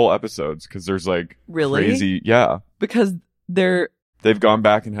whole episodes, because there's like really crazy, yeah, because they've gone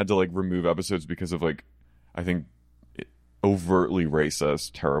back and had to like remove episodes because of like, I think, overtly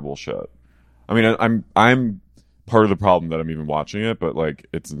racist, terrible shit. I mean, I'm part of the problem that I'm even watching it, but like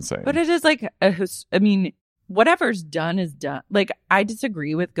it's insane. But it is like I mean, whatever's done is done. Like I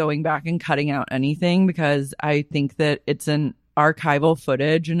disagree with going back and cutting out anything, because I think that it's an archival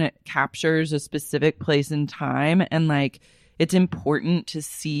footage and it captures a specific place in time, and like it's important to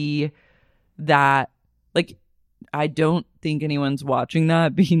see that like I don't think anyone's watching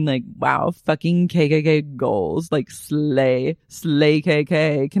that being like, wow, fucking KKK goals, like slay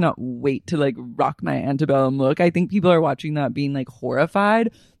KK, cannot wait to like rock my antebellum look. I think people are watching that being like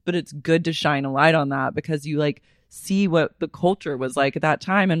horrified, but it's good to shine a light on that because you like see what the culture was like at that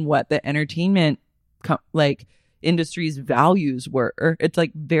time and what the entertainment like industry's values were. It's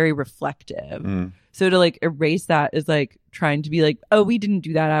like very reflective. So to like erase that is like trying to be like, oh, we didn't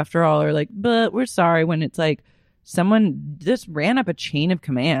do that after all, or like, but we're sorry, when it's like someone just ran up a chain of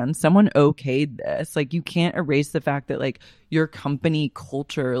command, someone okayed this. Like you can't erase the fact that like your company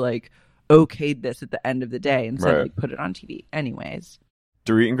culture like okayed this at the end of the day and so like put it on TV. Anyways,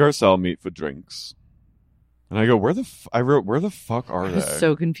 Dorit and Garcelle meet for drinks. And I go, where the fuck are they? I was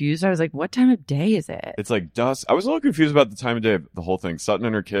so confused. I was like, what time of day is it? It's like dusk. I was a little confused about the time of day of the whole thing. Sutton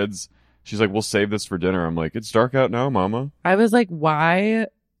and her kids, she's like, we'll save this for dinner. I'm like, it's dark out now, mama. I was like, why?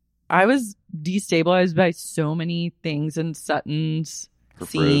 I was destabilized by so many things in Sutton's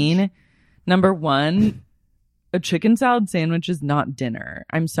scene. Fridge. Number one, a chicken salad sandwich is not dinner.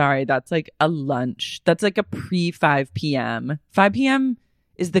 I'm sorry. That's like a lunch. That's like a pre 5 p.m. 5 p.m.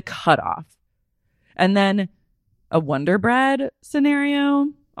 is the cutoff. And then a Wonder Bread scenario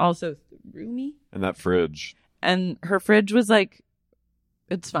also threw me. And that fridge. And her fridge was like,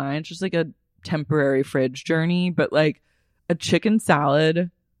 it's fine. It's just like a temporary fridge journey. But like a chicken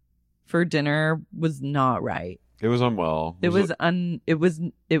salad for dinner was not right. It was unwell. It was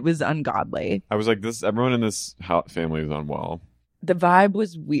ungodly. I was like, everyone in this family is unwell. The vibe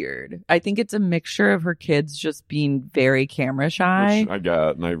was weird. I think it's a mixture of her kids just being very camera shy. Which I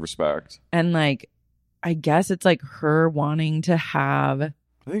get and I respect. And like, I guess it's like her wanting to have. I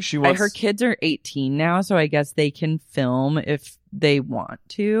think she wants. Her kids are 18 now, so I guess they can film if they want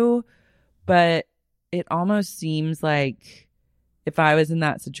to. But it almost seems like if I was in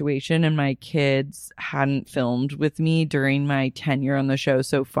that situation and my kids hadn't filmed with me during my tenure on the show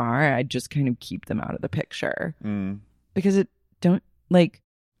so far, I'd just kind of keep them out of the picture. Because I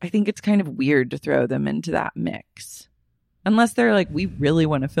think it's kind of weird to throw them into that mix. Unless they're like, we really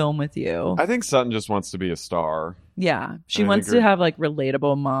want to film with you. I think Sutton just wants to be a star. Yeah. She wants to have like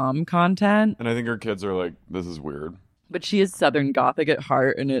relatable mom content. And I think her kids are like, this is weird. But she is Southern Gothic at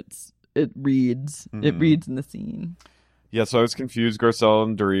heart and it reads. It reads in the scene. Yeah, so I was confused. Garcelle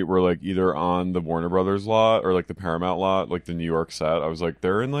and Dorit were like either on the Warner Brothers lot or like the Paramount lot, like the New York set. I was like,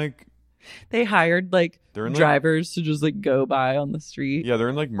 they're in like... They hired like drivers to just like go by on the street. Yeah, they're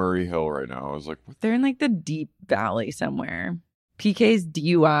in like Murray Hill right now. I was like, what? They're in like the deep valley somewhere. PK's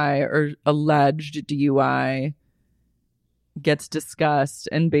DUI or alleged DUI gets discussed,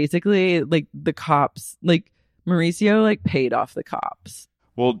 and basically like the cops, like Mauricio like paid off the cops.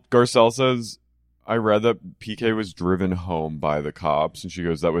 Well, Garcelle says, I read that PK was driven home by the cops, and she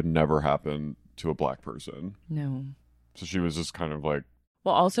goes, that would never happen to a black person. No. So she was just kind of like...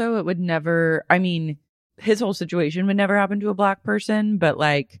 Well, also, it would never, I mean, his whole situation would never happen to a black person, but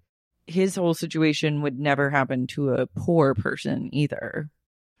like his whole situation would never happen to a poor person either.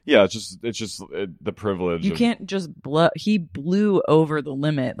 Yeah, it's just the privilege. You can't just he blew over the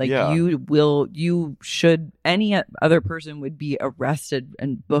limit. Like any other person would be arrested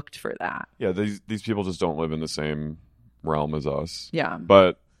and booked for that. Yeah, these people just don't live in the same realm as us. Yeah.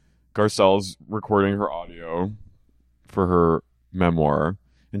 But Garcelle's recording her audio for her memoir,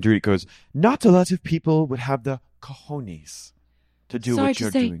 and Dorit goes, not a lot of people would have the cojones to do what you're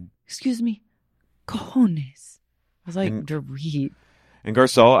doing. Excuse me, cojones. I was like, Dorit. And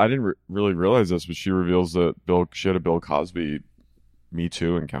Garcelle, I didn't really realize this, but she reveals that she had a Bill Cosby Me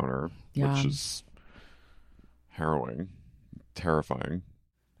Too encounter, which is harrowing, terrifying.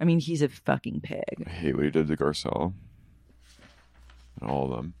 I mean, he's a fucking pig. I hate what he did to Garcelle. And all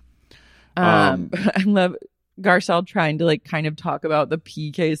of them. I love Garcelle trying to like kind of talk about the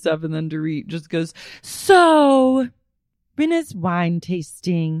PK stuff, and then Dorit just goes, so Rinna's wine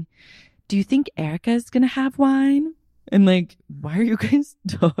tasting. Do you think Erica's gonna have wine? And like, why are you guys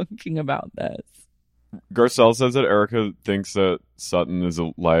talking about this? Garcelle says that Erica thinks that Sutton is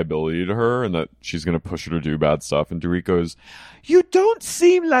a liability to her and that she's going to push her to do bad stuff. And Dorit goes, you don't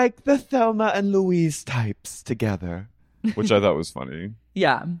seem like the Thelma and Louise types together. Which I thought was funny.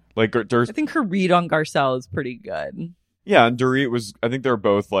 Yeah. Like, I think her read on Garcelle is pretty good. Yeah, and Dorit was, I think they're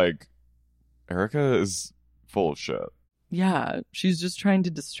both like, Erica is full of shit. Yeah, she's just trying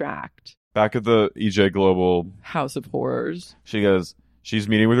to distract. Back at the EJ Global House of Horrors, she goes, she's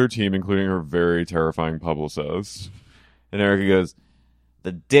meeting with her team, including her very terrifying publicist. And Erica goes,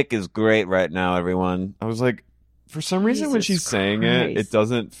 the dick is great right now, everyone. I was like, for some reason when she's saying it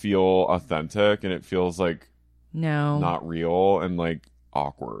doesn't feel authentic, and it feels like not real and like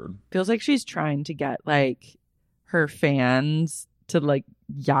awkward. Feels like she's trying to get like her fans to like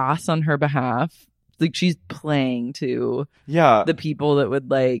yas on her behalf. Like she's playing to the people that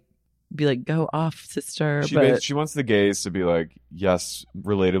would like be like, go off, sister. She wants the gays to be like, yes,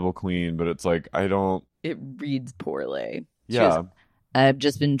 relatable queen, but it's like, it reads poorly. Yeah. I've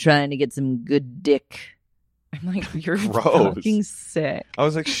just been trying to get some good dick. I'm like, you're fucking sick. I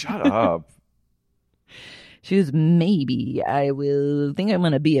was like, shut up. She goes, maybe I will think I'm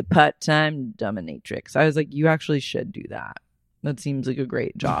going to be a part-time dominatrix. I was like, you actually should do that. That seems like a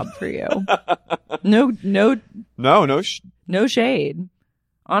great job for you. No shade.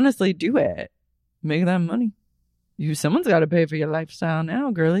 Honestly, do it. Make that money. Someone's got to pay for your lifestyle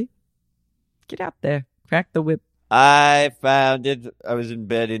now, girly. Get out there. Crack the whip. I found it. I was in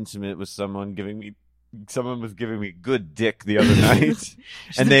bed intimate with someone was giving me good dick the other night.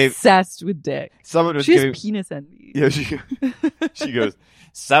 And they obsessed with dick. Someone was giving penis envy. Yeah, she goes,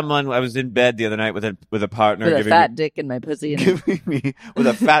 I was in bed the other night with a partner with a fat dick in my pussy and giving me with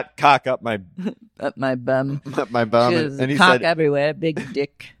a fat cock up my bum. Up my bum. And he cock said, everywhere, big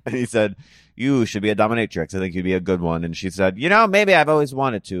dick. And he said, you should be a dominatrix. I think you'd be a good one. And she said, maybe I've always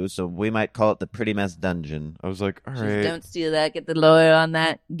wanted to, so we might call it the Pretty Mess Dungeon. I was like, all right. Don't steal that. Get the lawyer on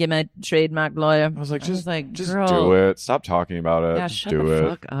that. Get my trademark lawyer. I was like, just girl, do it. Stop talking about it. Yeah, just shut do the it.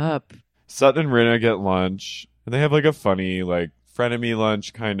 fuck up. Sutton and Rinna get lunch, and they have like a funny like frenemy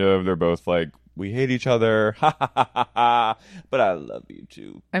lunch kind of. They're both like, we hate each other, ha ha ha ha ha, but I love you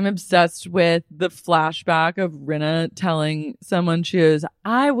too. I'm obsessed with the flashback of Rinna telling someone, she goes,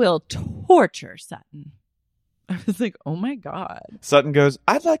 I will torture Sutton. I was like, oh my God. Sutton goes,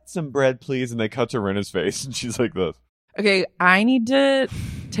 I'd like some bread, please. And they cut to Rinna's face, and she's like this. Okay, I need to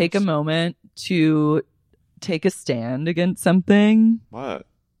take a moment to take a stand against something. What?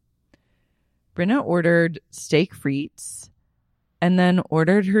 Rinna ordered steak frites and then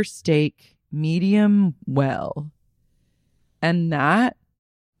ordered her steak medium well. And that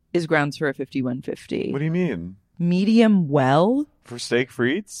is grounds for a 5150. What do you mean? Medium well? For steak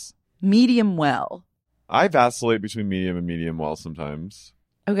frites? Medium well. I vacillate between medium and medium well sometimes.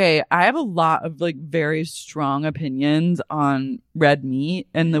 Okay, I have a lot of like very strong opinions on red meat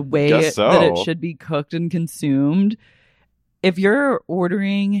and the way that it should be cooked and consumed. If you're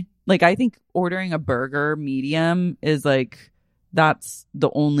ordering, like I think ordering a burger medium is like, that's the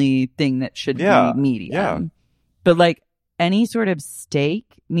only thing that should be medium. Yeah. But like any sort of steak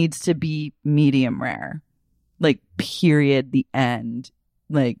needs to be medium rare. Like period, the end.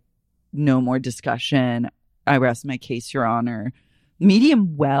 Like no more discussion. I rest my case, Your Honor.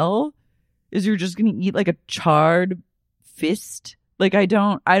 Medium well is you're just going to eat like a charred fist. Like I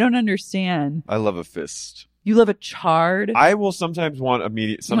don't understand. I love a fist. You love a charred? I will sometimes want a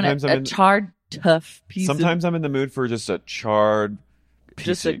medium. Sometimes I'm charred tough piece. Sometimes I'm in the mood for just a charred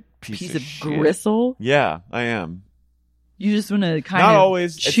piece of gristle. Yeah, I am. You just want to kind not of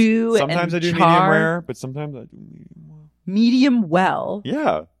always chew. Sometimes and I do char. medium rare, but sometimes I do medium well. Medium well.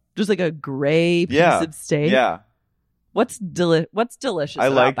 Yeah. Just like a gray piece of steak. Yeah. What's delicious I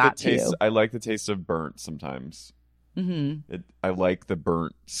like about the that taste. to you? I like the taste of burnt sometimes. Mm-hmm. I like the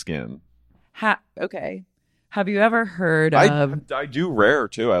burnt skin. Okay. Have you ever heard of... I do rare,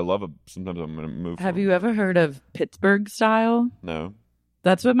 too. I love sometimes I'm going to move. Have you ever heard of Pittsburgh style? No.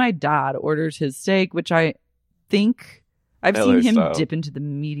 That's what my dad orders his steak, which I think... I've seen him dip into the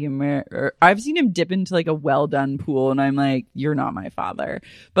medium rare. Or I've seen him dip into like a well-done pool, and I'm like, you're not my father.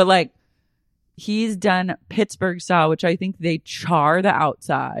 But like, he's done Pittsburgh style, which I think they char the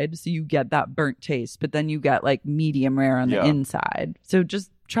outside, so you get that burnt taste, but then you get like medium rare on the inside. So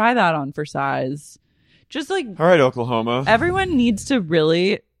just try that on for size. Just like, all right, Oklahoma. Everyone needs to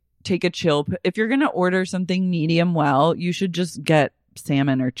really take a chill. If you're going to order something medium well, you should just get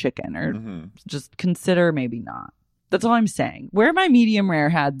salmon or chicken, or just consider maybe not. That's all I'm saying. Where my medium rare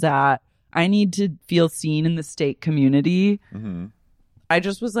heads at, I need to feel seen in the steak community. Mm-hmm. I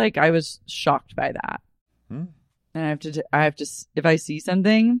just was like, I was shocked by that. And I have to, if I see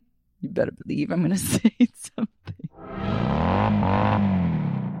something, you better believe I'm going to say something.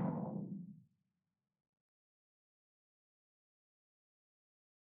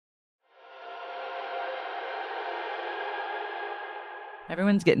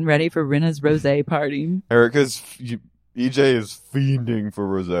 Everyone's getting ready for Rinna's rosé party. EJ is fiending for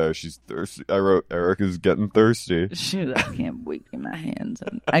rosé. She's thirsty. I wrote, Erica's getting thirsty. I can't wait to get my hands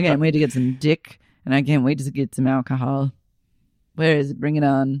on. I can't wait to get some dick, and I can't wait to get some alcohol. Where is it? Bring it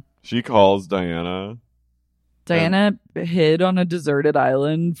on. She calls Diana. Diana hid on a deserted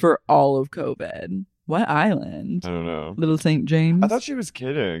island for all of COVID. What island? I don't know. Little St. James? I thought she was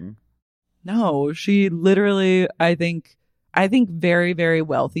kidding. No, she literally, I think very, very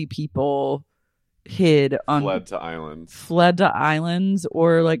wealthy people hid on fled to islands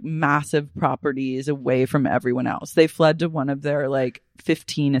or like massive properties away from everyone else. They fled to one of their like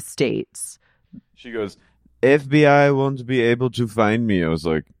 15 estates. She goes, FBI won't be able to find me. I was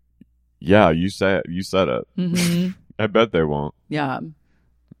like, yeah, you said it. Mm-hmm. I bet they won't. Yeah.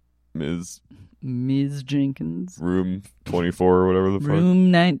 Ms. Jenkins. Room 24 or whatever the fuck.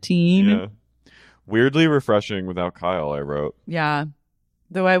 Room 19. Yeah. Weirdly refreshing without Kyle, I wrote. Yeah.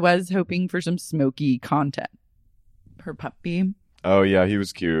 Though I was hoping for some smoky content. Her puppy. Oh, yeah, he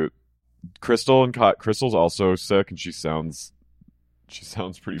was cute. Crystal's also sick, and she sounds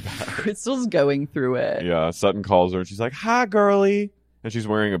pretty bad. Crystal's going through it. Yeah, Sutton calls her, and she's like, hi, girly. And she's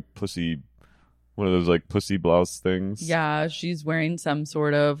wearing one of those, like, pussy blouse things. Yeah, she's wearing some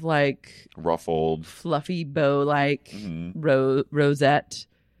sort of, like... ruffled. Fluffy bow-like rosette.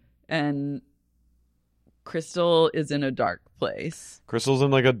 And Crystal is in a dark place. Crystal's in,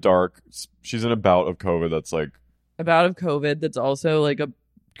 like, she's in a bout of COVID that's, like... A bout of COVID that's also, like,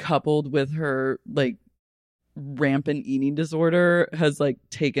 coupled with her, like, rampant eating disorder has, like,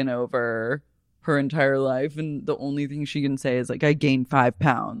 taken over her entire life, and the only thing she can say is like, I gained 5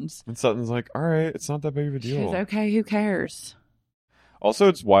 pounds. And Sutton's like, all right, it's not that big of a deal. She's okay, who cares? Also,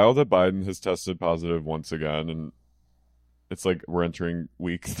 it's wild that Biden has tested positive once again, and it's like we're entering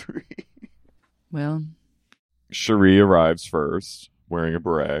week 3. Well, Cherie arrives first, wearing a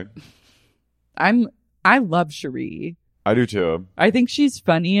beret. I love Cherie. I do too. I think she's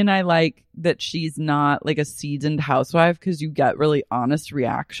funny, and I like that she's not like a seasoned housewife, because you get really honest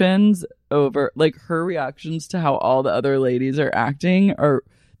reactions over like her reactions to how all the other ladies are acting, or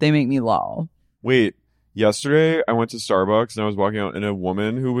they make me lol. Wait, yesterday I went to Starbucks and I was walking out, and a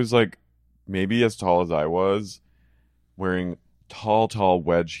woman who was like maybe as tall as I was, wearing tall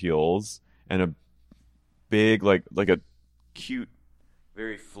wedge heels and a big like a cute,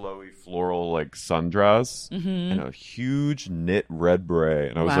 very flowy floral like sundress and a huge knit red beret,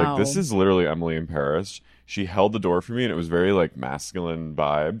 and I was like, this is literally Emily in Paris. She held the door for me, and it was very like masculine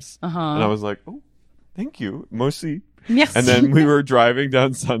vibes, and I was like, oh, thank you, mostly. Yes. And then we were driving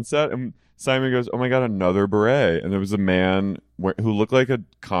down Sunset, and Simon goes, oh my god, another beret. And there was a man who looked like a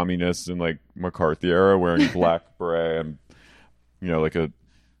communist in like McCarthy era, wearing black beret and like a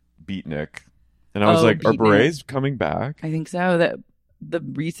beatnik, and I was like, are berets coming back? I think so. That the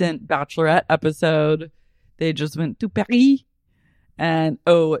recent Bachelorette episode, they just went to Paris. And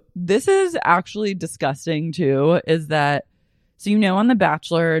this is actually disgusting too, is that, so on The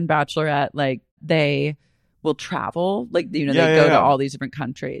Bachelor and Bachelorette, like they will travel, like they go to all these different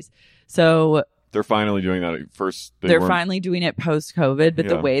countries. So they're finally doing that. At first they're finally doing it post-COVID, but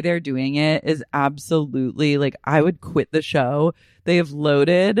the way they're doing it is absolutely like, I would quit the show. They have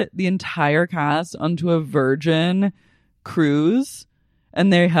loaded the entire cast onto a Virgin cruise,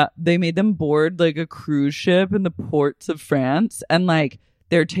 and they made them board like a cruise ship in the ports of France, and like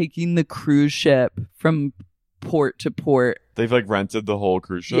they're taking the cruise ship from port to port. They've like rented the whole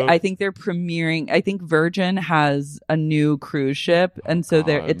cruise ship. Yeah, I think they're premiering. I think Virgin has a new cruise ship, and so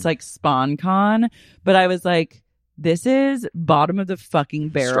it's like SpawnCon. But I was like, this is bottom of the fucking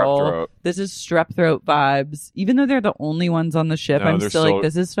barrel. Strep throat. This is strep throat vibes. Even though they're the only ones on the ship, I'm still like,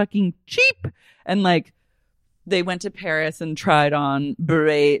 this is fucking cheap. And like, they went to Paris and tried on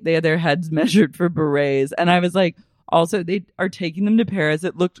beret. They had their heads measured for berets. And I was like, also, they are taking them to Paris.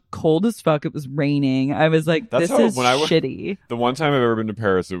 It looked cold as fuck. It was raining. I was like, this is shitty. The one time I've ever been to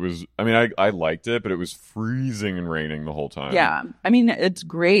Paris, it was, I mean, I liked it, but it was freezing and raining the whole time. Yeah. I mean, it's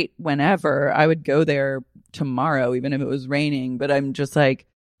great whenever. I would go there tomorrow, even if it was raining. But I'm just like,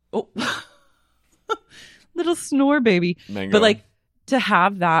 oh, little snore baby. Mango. But like, to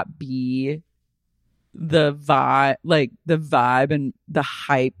have that be the vibe and the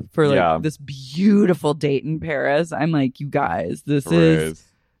hype for like this beautiful date in Paris, I'm like, you guys,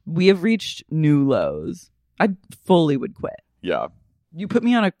 we have reached new lows. I fully would quit. Yeah. You put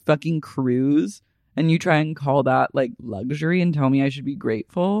me on a fucking cruise and you try and call that like luxury and tell me I should be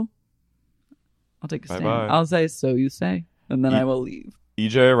grateful. I'll take a stand. Bye-bye. I'll say, so you say, and then I will leave.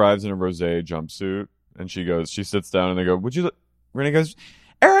 EJ arrives in a rosé jumpsuit, and she sits down, and they go, Renee goes,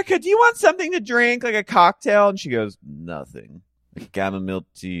 Erica, do you want something to drink, like a cocktail? And she goes, nothing. A chamomile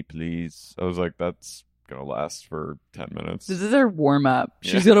tea, please. I was like, that's going to last for 10 minutes. This is her warm-up.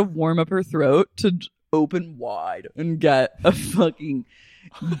 She's going to warm up her throat to open wide and get a fucking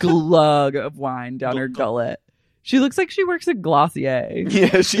glug of wine down her gullet. She looks like she works at Glossier.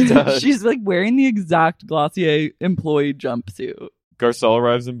 Yeah, she does. She's like wearing the exact Glossier employee jumpsuit. Garcelle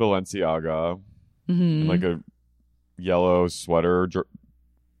arrives in Balenciaga in like a yellow sweater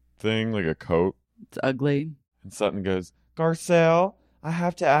thing, like a coat. It's ugly. And Sutton goes, Garcelle, I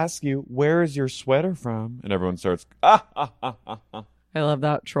have to ask you, where is your sweater from? And everyone starts, ah. I love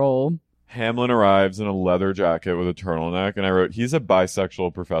that troll. Hamlin arrives in a leather jacket with a turtleneck, and I wrote, he's a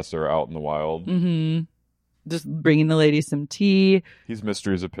bisexual professor out in the wild. Mm-hmm. Just bringing the lady some tea. He's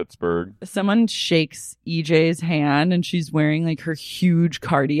Mysteries of Pittsburgh. Someone shakes EJ's hand, and she's wearing like her huge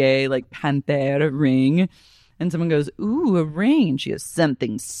Cartier, like Panthère ring. And someone goes, ooh, a ring. She has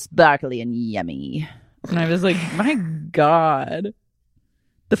something sparkly and yummy. And I was like, my God.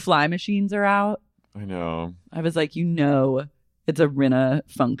 The fly machines are out. I know. I was like, it's a Rinna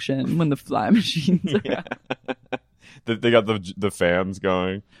function when the fly machines are out. They got the fans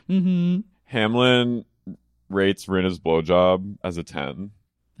going. Mm-hmm. Hamlin rates Rinna's blowjob as a 10.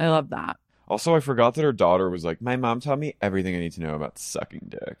 I love that. Also, I forgot that her daughter was like, my mom taught me everything I need to know about sucking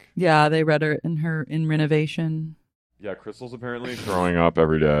dick. Yeah, they read her in Renovation. Yeah, Crystal's apparently throwing up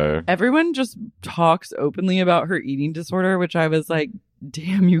every day. Everyone just talks openly about her eating disorder, which I was like,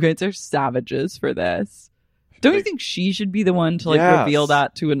 damn, you guys are savages for this. Don't you think she should be the one to reveal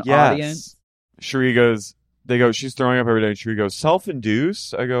that to an audience? Cherie goes, she's throwing up every day. And Cherie goes,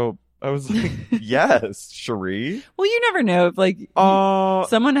 self-induced? I was like, yes, Cherie. Well, you never know if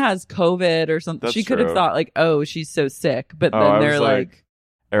someone has COVID or something. She could have thought like, oh, she's so sick. But then they're like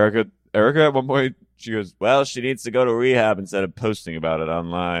Erica at one point, she goes, well, she needs to go to rehab instead of posting about it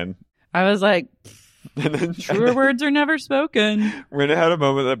online. I was like, truer words are never spoken. Rinna had a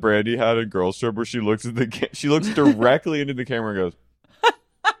moment that Brandy had in Girls Trip where she looks directly into the camera and goes,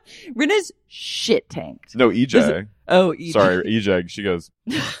 Rinna's shit tanked. No, EJ. EJ. Sorry, EJ. She goes,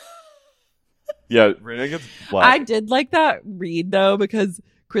 yeah, Rinna gets black. I did like that read though, because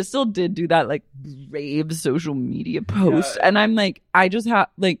Crystal did do that like brave social media post. Yeah. And I'm like, I just have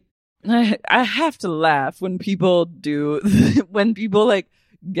I have to laugh when people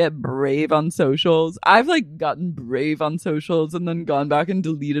get brave on socials. I've gotten brave on socials and then gone back and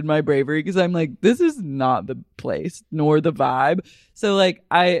deleted my bravery because I'm like, this is not the place nor the vibe. So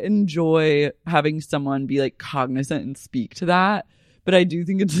I enjoy having someone be cognizant and speak to that. But I do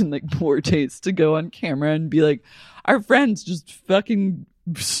think it's in poor taste to go on camera and be like, our friend's just fucking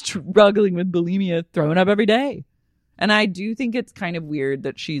struggling with bulimia, throwing up every day. And I do think it's kind of weird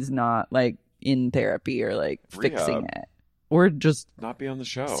that she's not in therapy or fixing it. Or just not be on the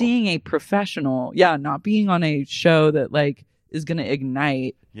show. Seeing a professional. Yeah, not being on a show that is going to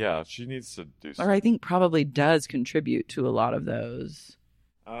ignite. Yeah, she needs to do something. Or I think probably does contribute to a lot of those.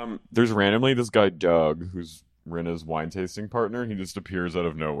 There's randomly this guy, Doug, who's Rinna's wine tasting partner. He just appears out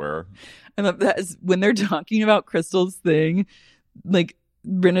of nowhere. I love that when they're talking about Crystal's thing,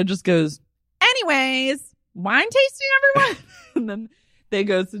 Rinna just goes, anyways, wine tasting, everyone? And then they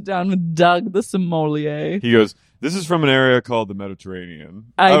go sit down with Doug, the sommelier. He goes, this is from an area called the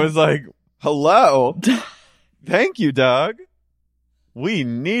Mediterranean. I was like, hello. Thank you, Doug. We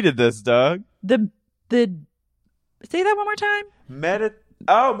needed this, Doug. The say that one more time.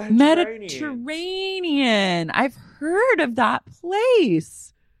 Mediterranean. I've heard of that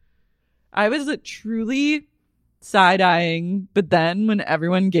place. I was truly side-eyeing, but then when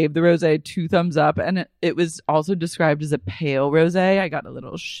everyone gave the rosé 2 thumbs up and it was also described as a pale rosé, I got a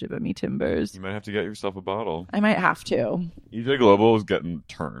little shiver me timbers. You might have to get yourself a bottle. I might have to. EJ Global was getting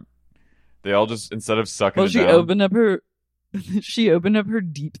turned. They all just, instead of sucking she opened up her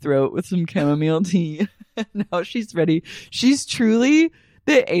deep throat with some chamomile tea. Now she's ready. She's truly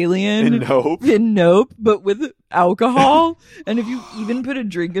the alien in Nope, but with alcohol. And if you even put a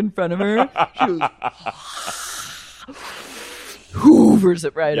drink in front of her, she goes, hoovers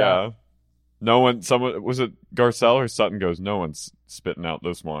it right up. Someone, was it Garcelle or Sutton goes, no one's spitting out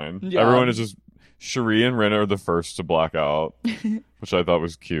this wine. Yeah. Everyone is just, Cherie and Rinna are the first to black out, which I thought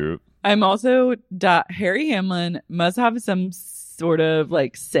was cute. I'm also, Harry Hamlin must have some sort of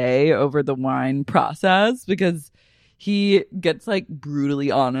say over the wine process because he gets brutally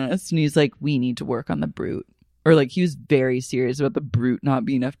honest and he's like, we need to work on the brute. Or he was very serious about the brute not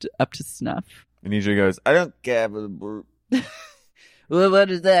being up to snuff. And EJ goes, I don't care for the brute. Well, what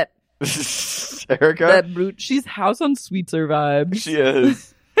is that? Erica? That brute. She's House on Sweetser vibes. She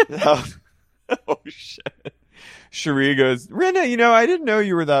is. Oh, shit. Cherie goes, Rinna, I didn't know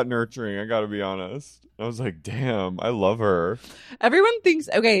you were that nurturing. I gotta be honest. I was like, damn, I love her. Everyone thinks,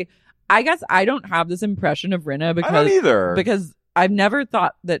 okay, I guess I don't have this impression of Rinna because I don't either. Because I've never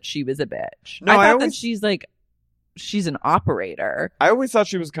thought that she was a bitch. No, I thought that she's an operator. I always thought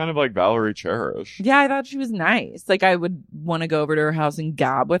she was kind of like Valerie Cherish. Yeah, I thought she was nice. I would want to go over to her house and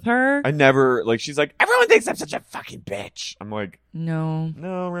gab with her. I never, she's like, everyone thinks I'm such a fucking bitch. I'm like, no,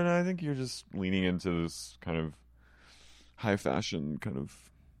 Rinna, I think you're just leaning into this kind of high fashion kind of,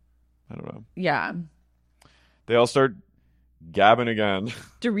 I don't know. Yeah. They all start gabbing again.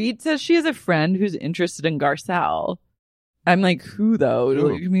 Dorit says she has a friend who's interested in Garcelle. I'm like, who though?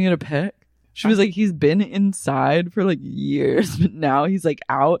 Who? Give me a pick. She was like, he's been inside for like years, but now he's like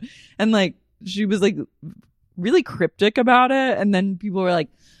out. And like, she was like really cryptic about it. And then people were like,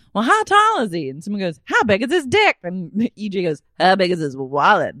 well, how tall is he? And someone goes, how big is his dick? And EJ goes, how big is his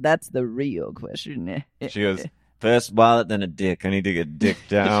wallet? That's the real question. She goes, first wallet, then a dick. I need to get dick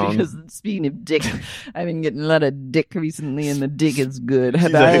down. She goes, speaking of dick, I've been getting a lot of dick recently, and the dick is good.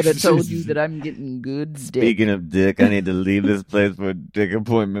 Have She's I like- ever told you that I'm getting good dick? Speaking of dick, I need to leave this place for a dick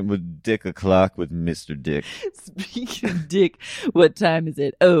appointment with Dick o'clock with Mr. Dick. Speaking of dick, what time is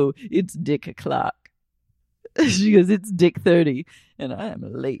it? Oh, it's dick o'clock. She goes, it's dick 30, and I am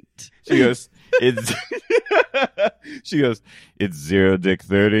late. She goes, it's she goes, it's 0 dick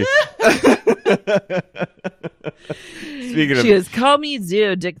 30. Speaking of She goes, call me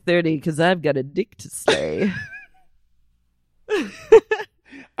 0 dick 30 because I've got a dick to slay.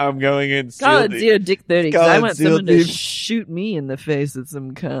 I'm going in Call it seal- 0 dick 30 because Call I it want seal someone to deep. shoot me in the face with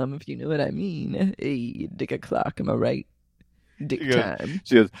some cum, if you know what I mean. Hey, dick o'clock, am I right? Dick She goes, time.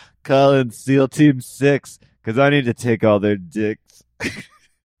 she goes, call in SEAL Team 6 because I need to take all their dicks.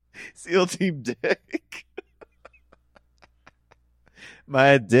 SEAL Team Dick.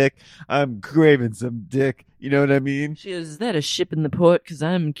 My dick. I'm craving some dick. You know what I mean? She goes, is that a ship in the port? Because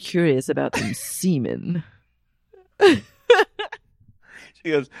I'm curious about some semen. She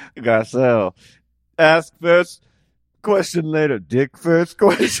goes, Garcelle, ask first, question later. Dick first,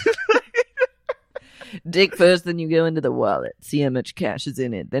 question Dick first, then you go into the wallet. See how much cash is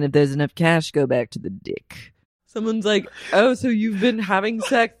in it. Then if there's enough cash, go back to the dick. Someone's like, oh, so you've been having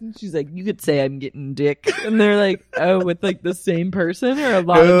sex? And she's like, you could say I'm getting dick. And they're like, oh, with like the same person or a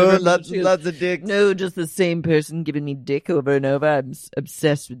lot of different lots, she goes, lots of dicks. no, just the same person giving me dick over and over. I'm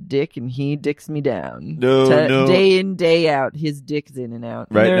obsessed with dick, and he dicks me down. No. Day in, day out, his dick's in and out.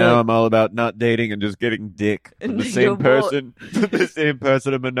 And Right they're now, like, I'm all about not dating and just getting dick from And the you same go, well- person, the same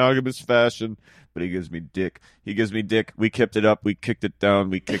person in monogamous fashion. But he gives me dick. He gives me dick. We kept it up. We kicked it down.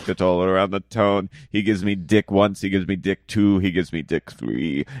 We kicked it all around the town. He gives me dick once. He gives me dick 2. He gives me dick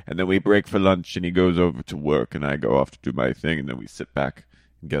 3. And then we break for lunch, and he goes over to work, and I go off to do my thing, and then we sit back.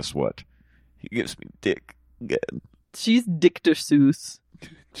 And guess what? He gives me dick again. she's Dictor Seuss.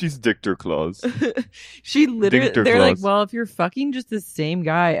 she's Dictor Claus. She literally, Dictor they're like, Claus. well, if you're fucking just the same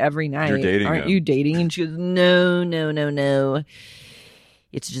guy every night, dating aren't him. you dating? And she goes, no, no, no, no.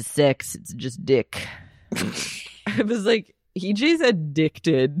 It's just sex. It's just dick. I was like, EJ's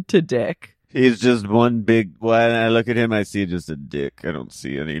addicted to dick. He's just one big. When I look at him, I see just a dick. I don't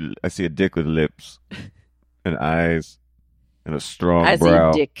see any. I see a dick with lips and eyes and a strong I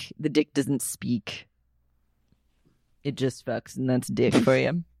brow. say dick. The dick doesn't speak. It just fucks, and that's dick for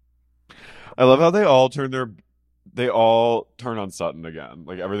you. I love how they all turn on Sutton again.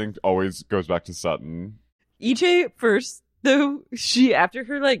 Like everything always goes back to Sutton. EJ first, though, she, after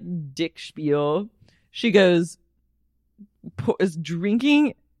her like dick spiel, she goes, is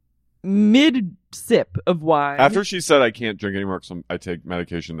drinking mid sip of wine. After she said I can't drink anymore because I take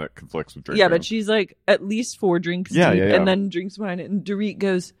medication that conflicts with drinking. Yeah, but she's like at least 4 drinks Yeah, deep, yeah, yeah. and then drinks wine. And Dorit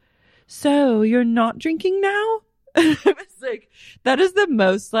goes, so you're not drinking now? And I was like, that is the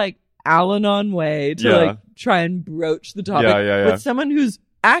most like Al-Anon way to Yeah. like try and broach the topic Yeah, yeah, yeah. with someone who's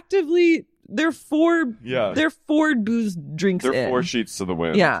actively, they're 4 booze drinks They're in. 4 sheets to the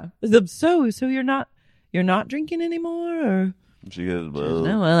wind. Yeah. So you're not drinking anymore? Or She goes, She well, goes,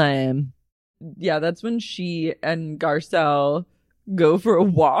 no, well, I am. Yeah, that's when she and Garcelle go for a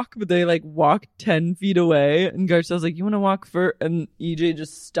walk, but they like walk 10 feet away. And Garcelle's like, you want to walk for? And EJ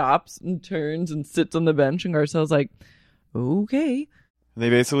just stops and turns and sits on the bench. And Garcelle's like, okay. And they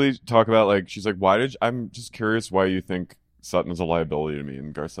basically talk about like she's like, I'm just curious why you think Sutton is a liability to me.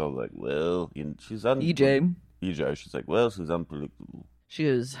 And Garcelle's like, well, she's EJ. She's like, well, she's unpredictable. She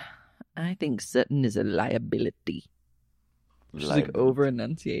goes, I think Sutton is a liability. She's like Liability. over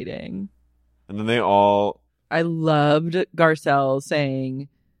enunciating. and then they all I loved Garcelle saying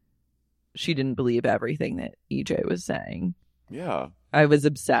she didn't believe everything that EJ was saying. yeah. I was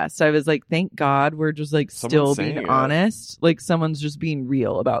obsessed. I was like, thank God we're just like Someone's still being saying it. honest. Like someone's just being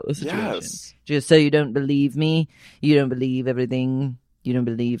real about the situation. Yes. Just so you don't believe me, you don't believe everything, you don't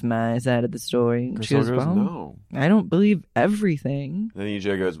believe my side of the story. And she Garcelle goes, goes, well, no. I don't believe everything. Then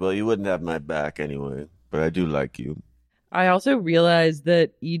EJ goes, well, you wouldn't have my back anyway, but I do like you. I also realized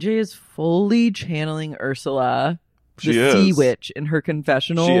that EJ is fully channeling Ursula, She the sea is. witch, in her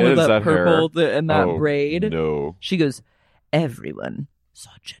confessional She with is, that that purple hair. and that Oh, braid. No. She goes, everyone so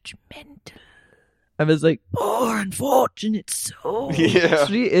judgmental I was like, poor unfortunate soul. Yeah.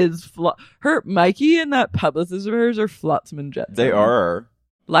 She is her Mikey and that publicist of hers are flotsam and jetsam. They are.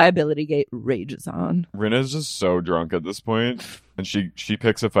 Liability Gate rages on. Rinna's just so drunk at this point, and she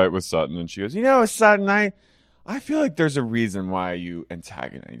picks a fight with Sutton, and she goes, you know, Sutton, I feel like there's a reason why you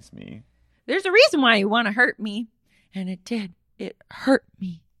antagonize me. There's a reason why you want to hurt me, and it did. It hurt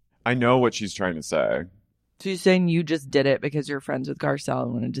me. I know what she's trying to say. She's saying you just did it because you're friends with Garcelle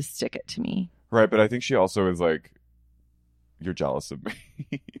and wanted to stick it to me. Right, but I think she also is like, you're jealous of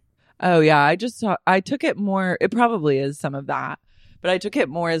me. Oh, yeah. I took it more. It probably is some of that. But I took it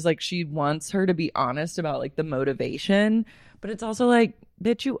more as like she wants her to be honest about like the motivation. But it's also like,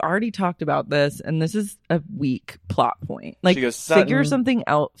 bitch, you already talked about this. And this is a weak plot point. Like, She goes, figure Sutton. something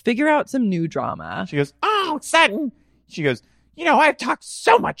else. Figure out some new drama. She goes, oh, Sutton. She goes, you know, I've talked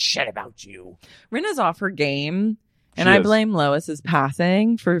so much shit about you. Rinna's off her game. And She I is. blame Lois's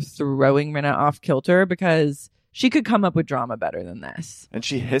passing for throwing Rinna off kilter because she could come up with drama better than this. And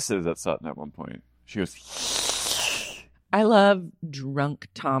she hisses at Sutton at one point. She goes, I love drunk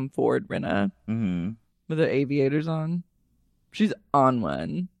Tom Ford Rinna mm-hmm. with the aviators on. She's on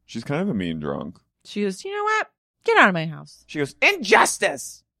one. She's kind of a mean drunk. She goes, you know what? Get out of my house. She goes,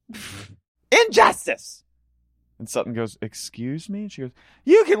 injustice! Injustice! And Sutton goes, excuse me? And she goes,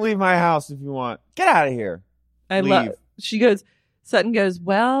 you can leave my house if you want. Get out of here. Leave. She goes, Sutton goes,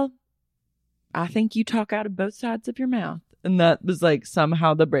 well, I think you talk out of both sides of your mouth. And that was like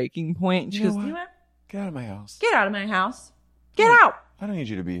somehow the breaking point. She You know goes, what? you know what? Get out of my house. Get out of my house. Get out. I don't need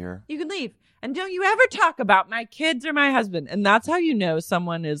you to be here. You can leave. And don't you ever talk about my kids or my husband. And that's how you know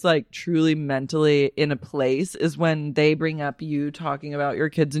someone is like truly mentally in a place is when they bring up you talking about your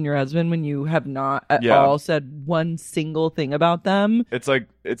kids and your husband when you have not at all said one single thing about them. It's like,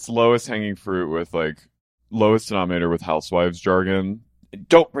 it's lowest hanging fruit with like lowest denominator with housewives jargon.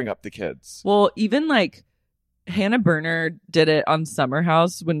 Don't bring up the kids. Well, even like Hannah Berner did it on Summer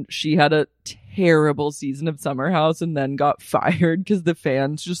House when she had a terrible season of Summer House and then got fired because the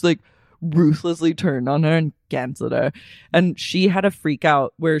fans just like ruthlessly turned on her and canceled her. And she had a freak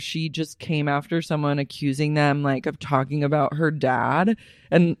out where she just came after someone accusing them like of talking about her dad.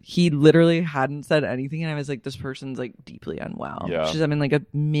 And he literally hadn't said anything. And I was like, this person's like deeply unwell. Yeah. She's having like a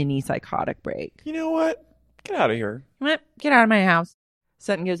mini psychotic break. You know what? Get out of here. What? Get out of my house.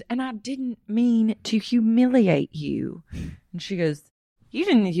 Sutton goes, and I didn't mean to humiliate you. And she goes, you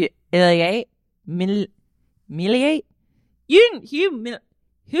didn't humiliate? Humiliate? You didn't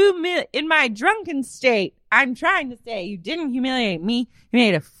humiliate in my drunken state. I'm trying to say you didn't humiliate me. You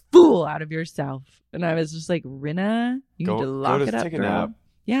made a fool out of yourself. And I was just like, Rinna, you need to lock it up, take a girl. nap.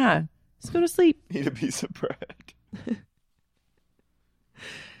 Yeah. Let's go to sleep. Eat a piece of bread.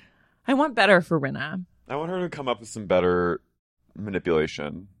 I want better for Rinna. I want her to come up with some better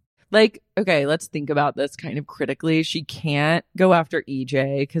manipulation. Like, okay, let's think about this kind of critically. She can't go after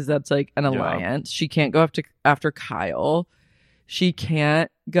EJ because that's like an alliance. She can't go after Kyle. She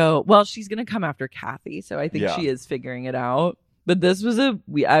can't go. Well, she's going to come after Kathy. So I think she is figuring it out. But this was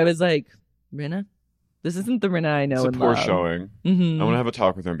I was like, Rinna, this isn't the Rinna I know It's a and poor love. showing. Mm-hmm. I want to have a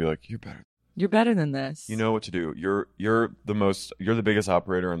talk with her and be like, you're better. You're better than this. You know what to do. You're the biggest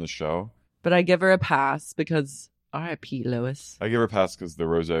operator on the show. But I give her a pass because R.I.P. Lois. I give her a pass because the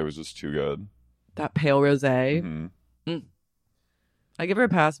rosé was just too good. That pale rosé. Mm-hmm. I give her a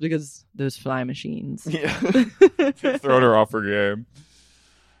pass because those fly machines. Yeah. Throwing her off her game.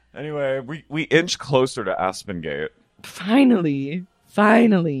 Anyway, we inch closer to Aspengate. Finally.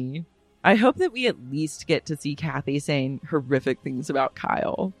 I hope that we at least get to see Kathy saying horrific things about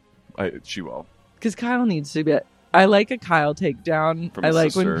Kyle. She will. Because Kyle needs to be... I like a Kyle takedown. From I a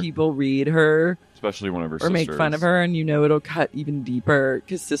like sister. when people read her. Especially one of her or sisters. make fun of her, and you know it'll cut even deeper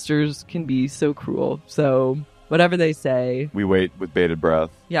because sisters can be so cruel. So whatever they say. We wait with bated breath.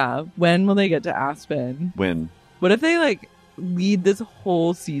 Yeah. When will they get to Aspen? When? What if they like lead this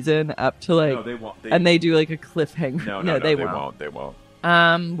whole season up to like... No, they won't. and they do like a cliffhanger. No, they won't. They won't.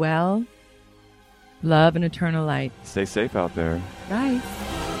 Well, love and eternal light. Stay safe out there. Bye.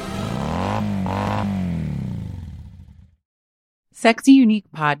 Sexy Unique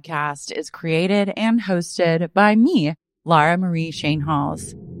Podcast is created and hosted by me, Lara Marie Shane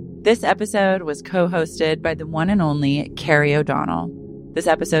Halls. This episode was co-hosted by the one and only Carrie O'Donnell. This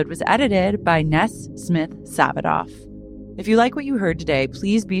episode was edited by Ness Smith Savadoff. If you like what you heard today,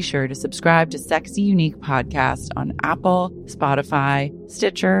 please be sure to subscribe to Sexy Unique Podcast on Apple, Spotify,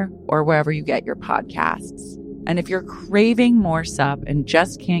 Stitcher, or wherever you get your podcasts. And if you're craving more sup and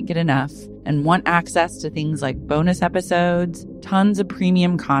just can't get enough and want access to things like bonus episodes, tons of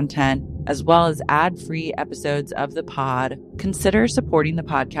premium content, as well as ad-free episodes of the pod, consider supporting the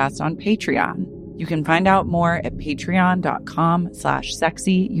podcast on Patreon. You can find out more at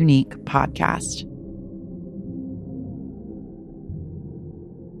patreon.com/sexyuniquepodcast.